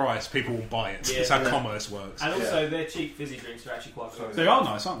cheap price, people will buy it. It's how commerce works. And also, their cheap fizzy drinks are actually quite good. They are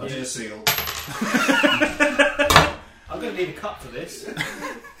nice, aren't they? Yeah. Seal. I'm going to need a cup for this.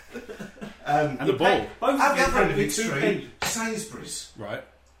 And the ball. At the other end of the extreme, Sainsbury's. Right.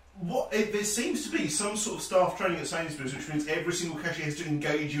 There seems to be some sort of staff training at Sainsbury's, which means every single cashier has to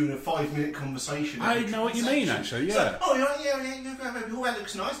engage you in a 5-minute conversation. I know what you mean, actually. Yeah. So, that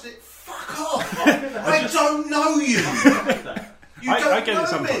looks nice. Fuck off! I don't know you. I get it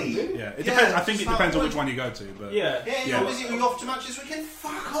sometimes. Yeah, it depends. I think it depends on which one you go to. But you're busy. Are you off to match this weekend?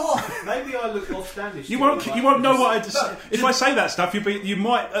 Fuck off! Maybe I look offstandish. You won't know what I just. If I say that stuff, you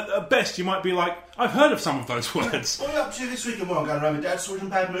might at best you might be like, I've heard of some of those words. What are you up to this weekend? Well, I'm going around with Dad, watching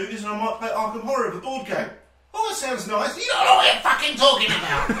bad movies, and I might play Arkham Horror, the board game. Oh, that sounds nice. You don't know what you're fucking talking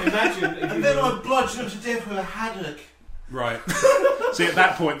about. Imagine. And then I bludgeon them to death with a haddock. Right. See, at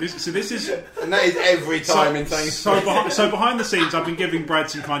that point, this is... And that is every time in things. So behind the scenes, I've been giving Brad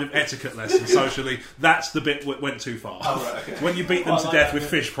some kind of etiquette lesson socially. That's the bit that went too far. Oh, right, okay. When you beat them to death with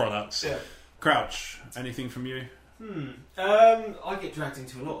fish products. Yeah. Crouch, anything from you? I get dragged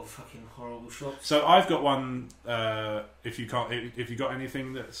into a lot of fucking horrible shops. So I've got one. If you got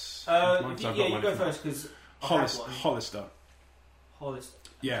anything that's... you go first, because Hollister.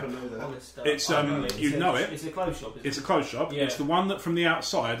 Yeah, it's you know it. It's a clothes shop. It's a clothes shop. Yeah. It's the one that from the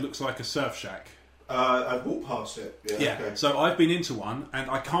outside looks like a surf shack. I've walked past it. Yeah. Okay. So I've been into one,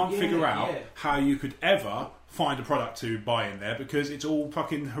 and I can't figure out how you could ever find a product to buy in there because it's all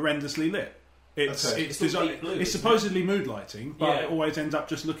fucking horrendously lit. It's supposedly mood lighting, but it always ends up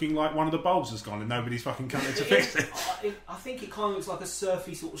just looking like one of the bulbs has gone and nobody's fucking coming to fix it. I think it kind of looks like a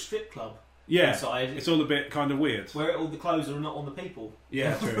surfy sort of strip club. Yeah, inside. It's all a bit kind of weird. Where all the clothes are not on the people.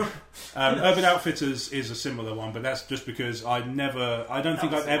 Yeah, true. Urban Outfitters is a similar one, but that's just because I don't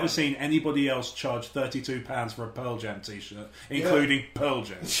think I've ever seen anybody else charge £32 for a Pearl Jam t-shirt, including Pearl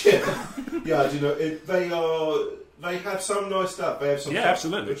Jam. Yeah, I do know. They have some nice stuff. They have some stuff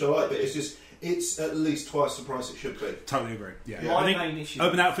absolutely, which I like, but it's at least twice the price it should be. Totally agree. Yeah. I think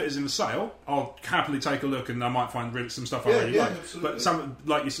Urban Outfitters in the sale, I'll happily take a look and I might find some stuff I really like. Absolutely. But some,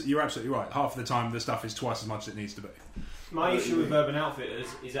 like you're absolutely right. Half of the time, the stuff is twice as much as it needs to be. My issue with Urban Outfitters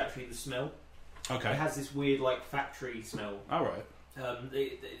is actually the smell. Okay. It has this weird, factory smell. All right.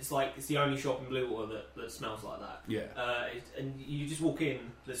 It's like it's the only shop in Bluewater that smells like that. Yeah. And you just walk in,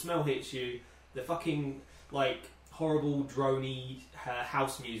 the smell hits you. The fucking horrible droney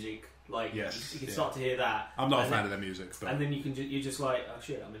house music. You can start to hear that. I'm not a fan of their music. But... And then you're just like, oh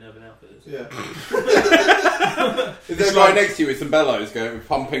shit, I'm in Urban Outfitters. Yeah. Is there a guy next to you with some bellows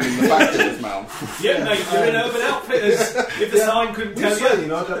pumping in the back of his mouth? Yeah, no, you're in Urban Outfitters. If the sign couldn't tell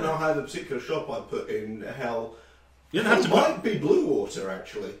you. I don't know how the particular shop I put in hell. You don't have to might be Bluewater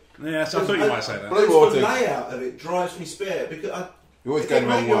actually. Yeah, so I thought you might say that. Bluewater. The layout of it drives me spare because you always go the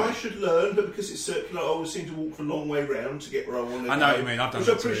wrong way. I should learn, but because it's circular, I always seem to walk the long way round to get where I want to go. I know what you mean. I've done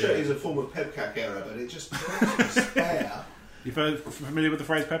that too. Which I appreciate is a form of pebcac error, but it just drives me spare. You're familiar with the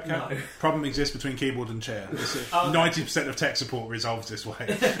phrase pebcac? No. Problem exists between keyboard and chair. 90% of tech support resolves this way.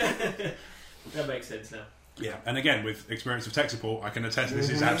 That makes sense now. Yeah, and again, with experience of tech support, I can attest this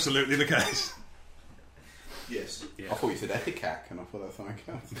is absolutely the case. Yes. Yeah. I thought you said Epicac, and I thought that's something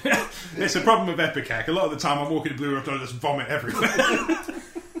else. It's a problem with Epicac. A lot of the time I'm walking in Blue Room and I just vomit everywhere.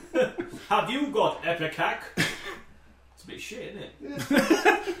 Have you got Epicac? It's a bit shit, isn't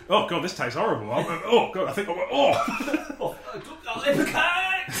it? Oh god, this tastes horrible. Oh god, I think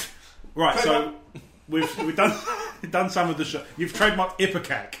Epicac! Right, so we've done some of the show. You've trademarked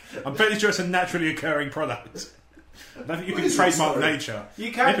Ipecac. I'm pretty sure it's a naturally occurring product. I don't think you can trademark nature.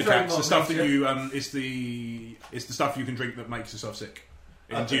 You can trademark the stuff nature. That you it's the stuff you can drink that makes yourself sick.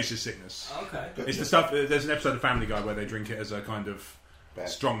 It induces sickness. Okay. It's the stuff. There's an episode of Family Guy where they drink it as a kind of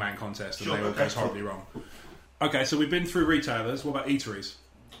strongman contest, and they all goes horribly wrong. Okay, so we've been through retailers. What about eateries?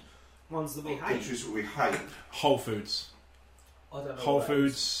 Ones that we hate. Eateries that we hate. Whole Foods. I don't know. Whole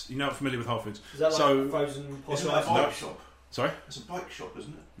Foods. You're not familiar with Whole Foods? Is that like frozen? It's like a bike shop. Sorry? It's a bike shop,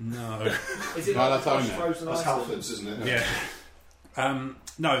 isn't it? No. Is it like frozen? That's Halfords, isn't it? Yeah.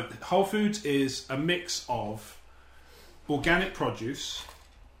 No, Whole Foods is a mix of organic produce.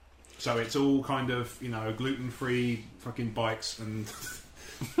 So it's all kind of, gluten-free fucking bikes and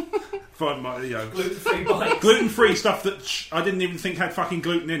gluten-free bikes. Gluten-free stuff that I didn't even think had fucking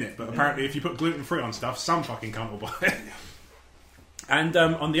gluten in it. But apparently if you put gluten-free on stuff, some fucking cunt will buy it. And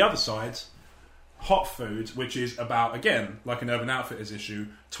on the other side, hot food, which is about, again, like an Urban Outfitters issue,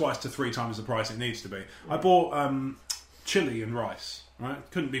 2 to 3 times the price it needs to be. I bought chili and rice, right?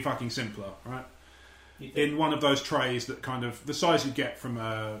 Couldn't be fucking simpler, right? In one of those trays that kind of, the size you get from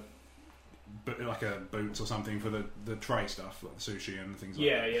like a Boots or something for the tray stuff, like the sushi and things like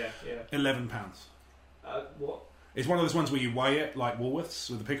that. Yeah. £11. What? It's one of those ones where you weigh it like Woolworths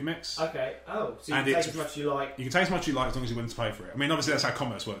with the pick and mix. Okay. Oh, so you can take as much as you like. You can take as much as you like as long as you're willing to pay for it. I mean, obviously that's how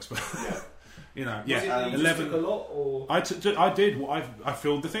commerce works, but you know, yeah. Was it 11. Took a lot, or I did. Well, I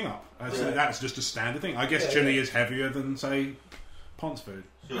filled the thing up. That's just a standard thing. I guess chili is heavier than say Ponce food.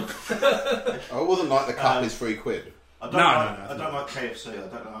 Sure. I wasn't like the cup is £3. I don't like KFC. I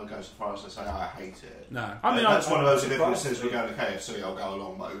don't know how to go so far as to say I hate it. No, I mean that's one of those. If everyone says we're going to KFC, I'll go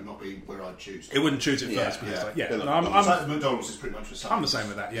along, but it would not be where I'd choose. It wouldn't choose it first. McDonald's is pretty much the same. I'm the same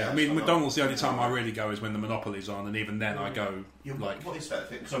with that. Yeah, I mean McDonald's. The only time I really go is when the monopoly's on, and even then I go. What is that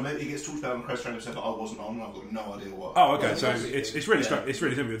thing? So maybe it gets talked about on Crest Train that I wasn't on, and I've got no idea what. Oh, okay. So it's really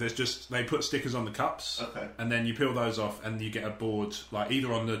simple. There's just they put stickers on the cups, and then you peel those off, and you get a board like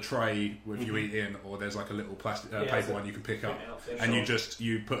either on the tray if you eat in, or there's like a little plastic paper one you can pick up. And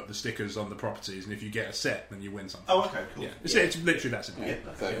you put the stickers on the properties, and if you get a set, then you win something. Oh, okay, cool. Yeah, it's literally that simple.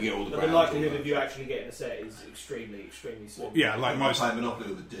 So you get all the but the likelihood of you actually getting a set is extremely slim. Yeah, like most. Playing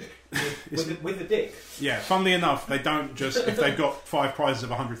Monopoly with a dick. with a dick. Yeah, funnily enough, they don't just if they've got 5 prizes of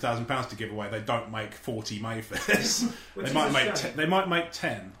 £100,000 to give away, they don't make 40 Mayfairs. They might make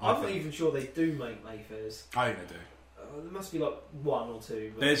 10. I'm not even sure they do make Mayfairs. I think they do. There must be like 1 or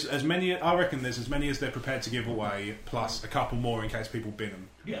 2. But there's as many. I reckon there's as many as they're prepared to give away, plus a couple more in case people bin them.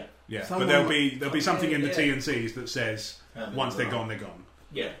 Yeah. But there'll be something in the T&Cs that says once they're gone, they're gone.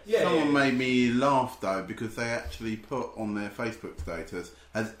 Yeah. Someone made me laugh though because they actually put on their Facebook status,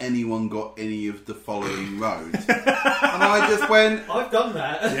 "Has anyone got any of the following roads?" And I just went, "I've done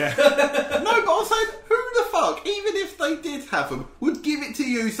that." Yeah. No, but I said, who the fuck, even if they did have them, would give it to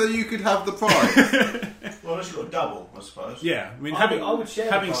you so you could have the prize? Well, unless you've got a double, I suppose. Yeah, I mean, I would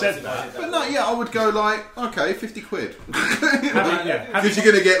share having said that, but no, I would go like, okay, £50. Because you're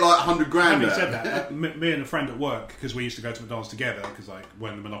going to get like 100 grand. Having said that, me and a friend at work, because we used to go to McDonald's together, because like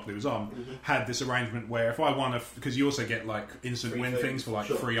when the Monopoly was on, had this arrangement where if I won because you also get like instant win things for like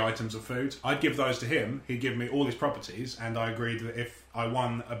 3 items of food, I'd give those to him. He'd give me all his properties, and I agreed that if I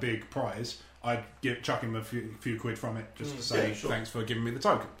won a big prize, I'd chuck him a few quid from it just to say thanks for giving me the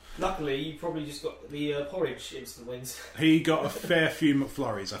token. Luckily, you probably just got the porridge instant wins. He got a fair few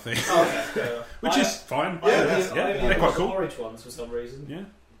McFlurries, I think. Which is fine. They're quite cool. Porridge ones for some reason. Yeah,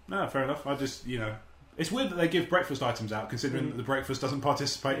 no, fair enough. I just, it's weird that they give breakfast items out, considering that the breakfast doesn't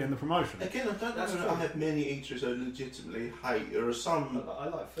participate in the promotion. Again, I don't know if I have many eaters I legitimately hate. There are some. I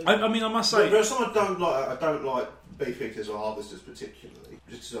like food. I mean, I must say, there are some I don't like. I don't like beef eaters or harvesters particularly,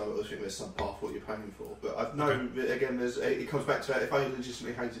 just because I think there's some part of what you're paying for. But I know again, it comes back to that. If I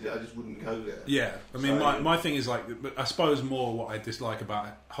legitimately hated it, I just wouldn't go there. Yeah, I mean, my thing is like, I suppose more what I dislike about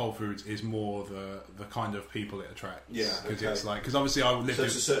Whole Foods is more the kind of people it attracts. Yeah, because it's like, because obviously I live. So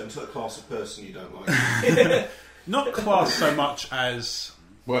it's a certain class of person you don't like. Not class so much as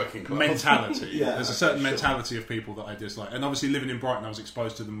working class mentality. There's a certain mentality of people that I dislike, and obviously living in Brighton, I was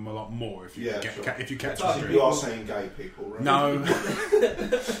exposed to them a lot more. If you catch the street, you are saying gay people, right? No.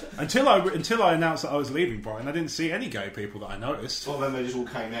 until I announced that I was leaving Brighton, I didn't see any gay people that I noticed. Well, then they just all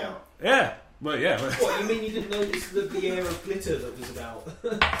came out. Yeah. Well, yeah. What, you mean you didn't notice the air of glitter that was about?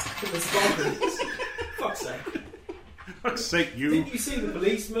 The sparkles. Fuck's sake. Fuck's sake, you. Didn't you see the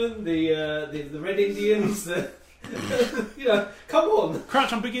policemen, the Red Indians, come on.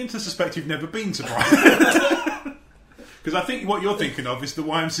 Crouch, I'm beginning to suspect you've never been to Brighton. Because I think what you're thinking of is the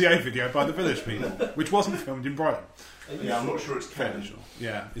YMCA video by the Village People, which wasn't filmed in Brighton. Yeah, I'm not sure it's canon.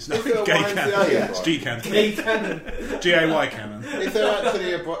 Yeah, it's not gay canon. It's G canon. Gay canon. GAY canon. Is there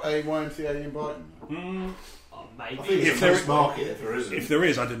actually a YMCA in Brighton? Maybe. I think if there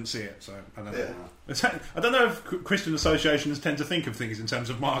is, I didn't see it, so I don't know. I don't know if Christian associations tend to think of things in terms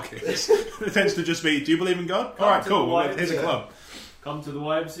of markets. It tends to just be, do you believe in God? Alright, cool, well, here's a club. Come to the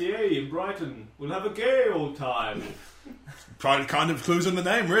YMCA in Brighton. We'll have a gay old time. Kind of clues in the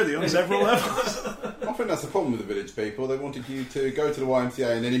name, really, on several levels. I think that's the problem with the Village People. They wanted you to go to the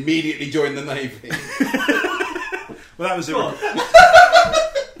YMCA and then immediately join the Navy. Well, that was it.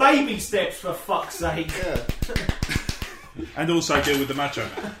 Baby steps, for fuck's sake. Yeah. And also deal with the Macho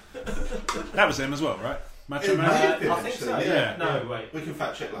Man. That was them as well, right? Macho Man? I think so, yeah. No, wait. We can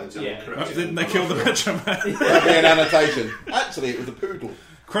fact check later. Yeah. Didn't they kill the Macho Man? That'd be an annotation. Actually, it was a poodle.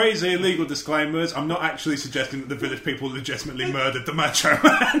 Crazy illegal disclaimers. I'm not actually suggesting that the Village People legitimately murdered the Macho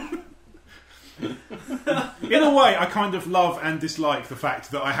Man. In a way, I kind of love and dislike the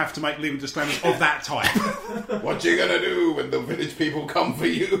fact that I have to make legal disclaimers of that type. What you gonna do when the village people come for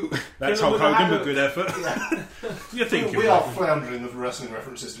you? That's Hulk Hogan, but good effort. Yeah. You're thinking. We are floundering with wrestling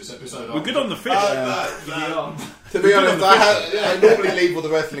references this episode. We're good on the fish. To be honest, I normally leave all the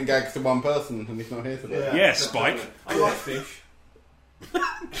wrestling gags to one person, and he's not here today. Yeah, Spike. I like fish.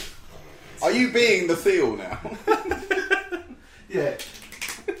 Are you being the seal now? Yeah.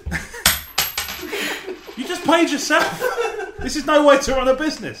 You just paid yourself. This is no way to run a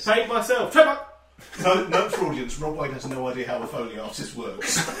business. Paid myself. Trademark. No, for audience, Rob Wade has no idea how a Foley artist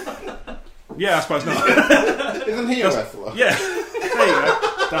works. Yeah, I suppose not. Isn't he a wrestler? Yeah. There you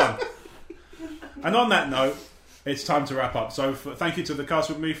go. Done. And on that note, it's time to wrap up. So thank you to the cast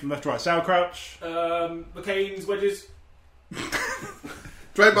with me from Left Right Sauerkraut. McCain's wedges.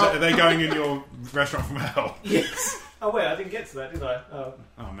 Trademark. Are they going in your restaurant from hell? Yes. Oh wait, I didn't get to that, did I? Oh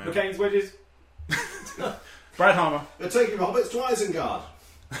man. McCain's wedges. Brad Harmer. They're taking hobbits to Isengard.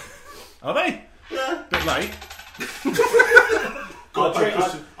 Are they? Yeah. Bit late.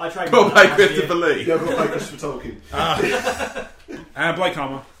 I tried. Go back Christopher Lee. Yeah, got by Christopher Tolkien. And Blake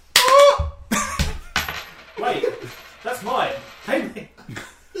Harmer. Wait, that's mine. Pay me.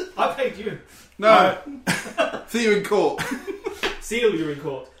 I paid you. No. See you in court. Seal, you're in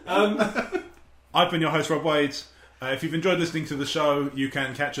court. I've been your host, Rob Wade. If you've enjoyed listening to the show, you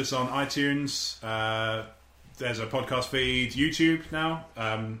can catch us on iTunes. There's a podcast feed, YouTube now.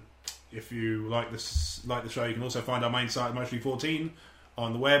 If you like the show, you can also find our main site, Emotionally 14,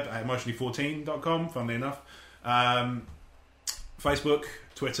 on the web at emotionally14.com, funnily enough. Facebook,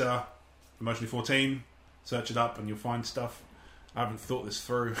 Twitter, Emotionally 14. Search it up and you'll find stuff. I haven't thought this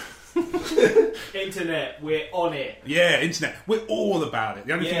through. Internet, we're on it. Yeah, internet. We're all about it.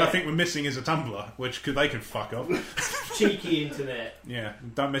 The only thing I think we're missing is a Tumblr, which they can fuck off. Cheeky internet. Yeah,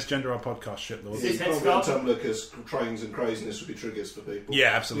 don't misgender our podcast shit, Lord. It's probably on Tumblr because trains and craziness would be triggers for people.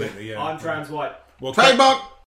 Yeah, absolutely. Yeah. I'm trans white. Well, Trademark.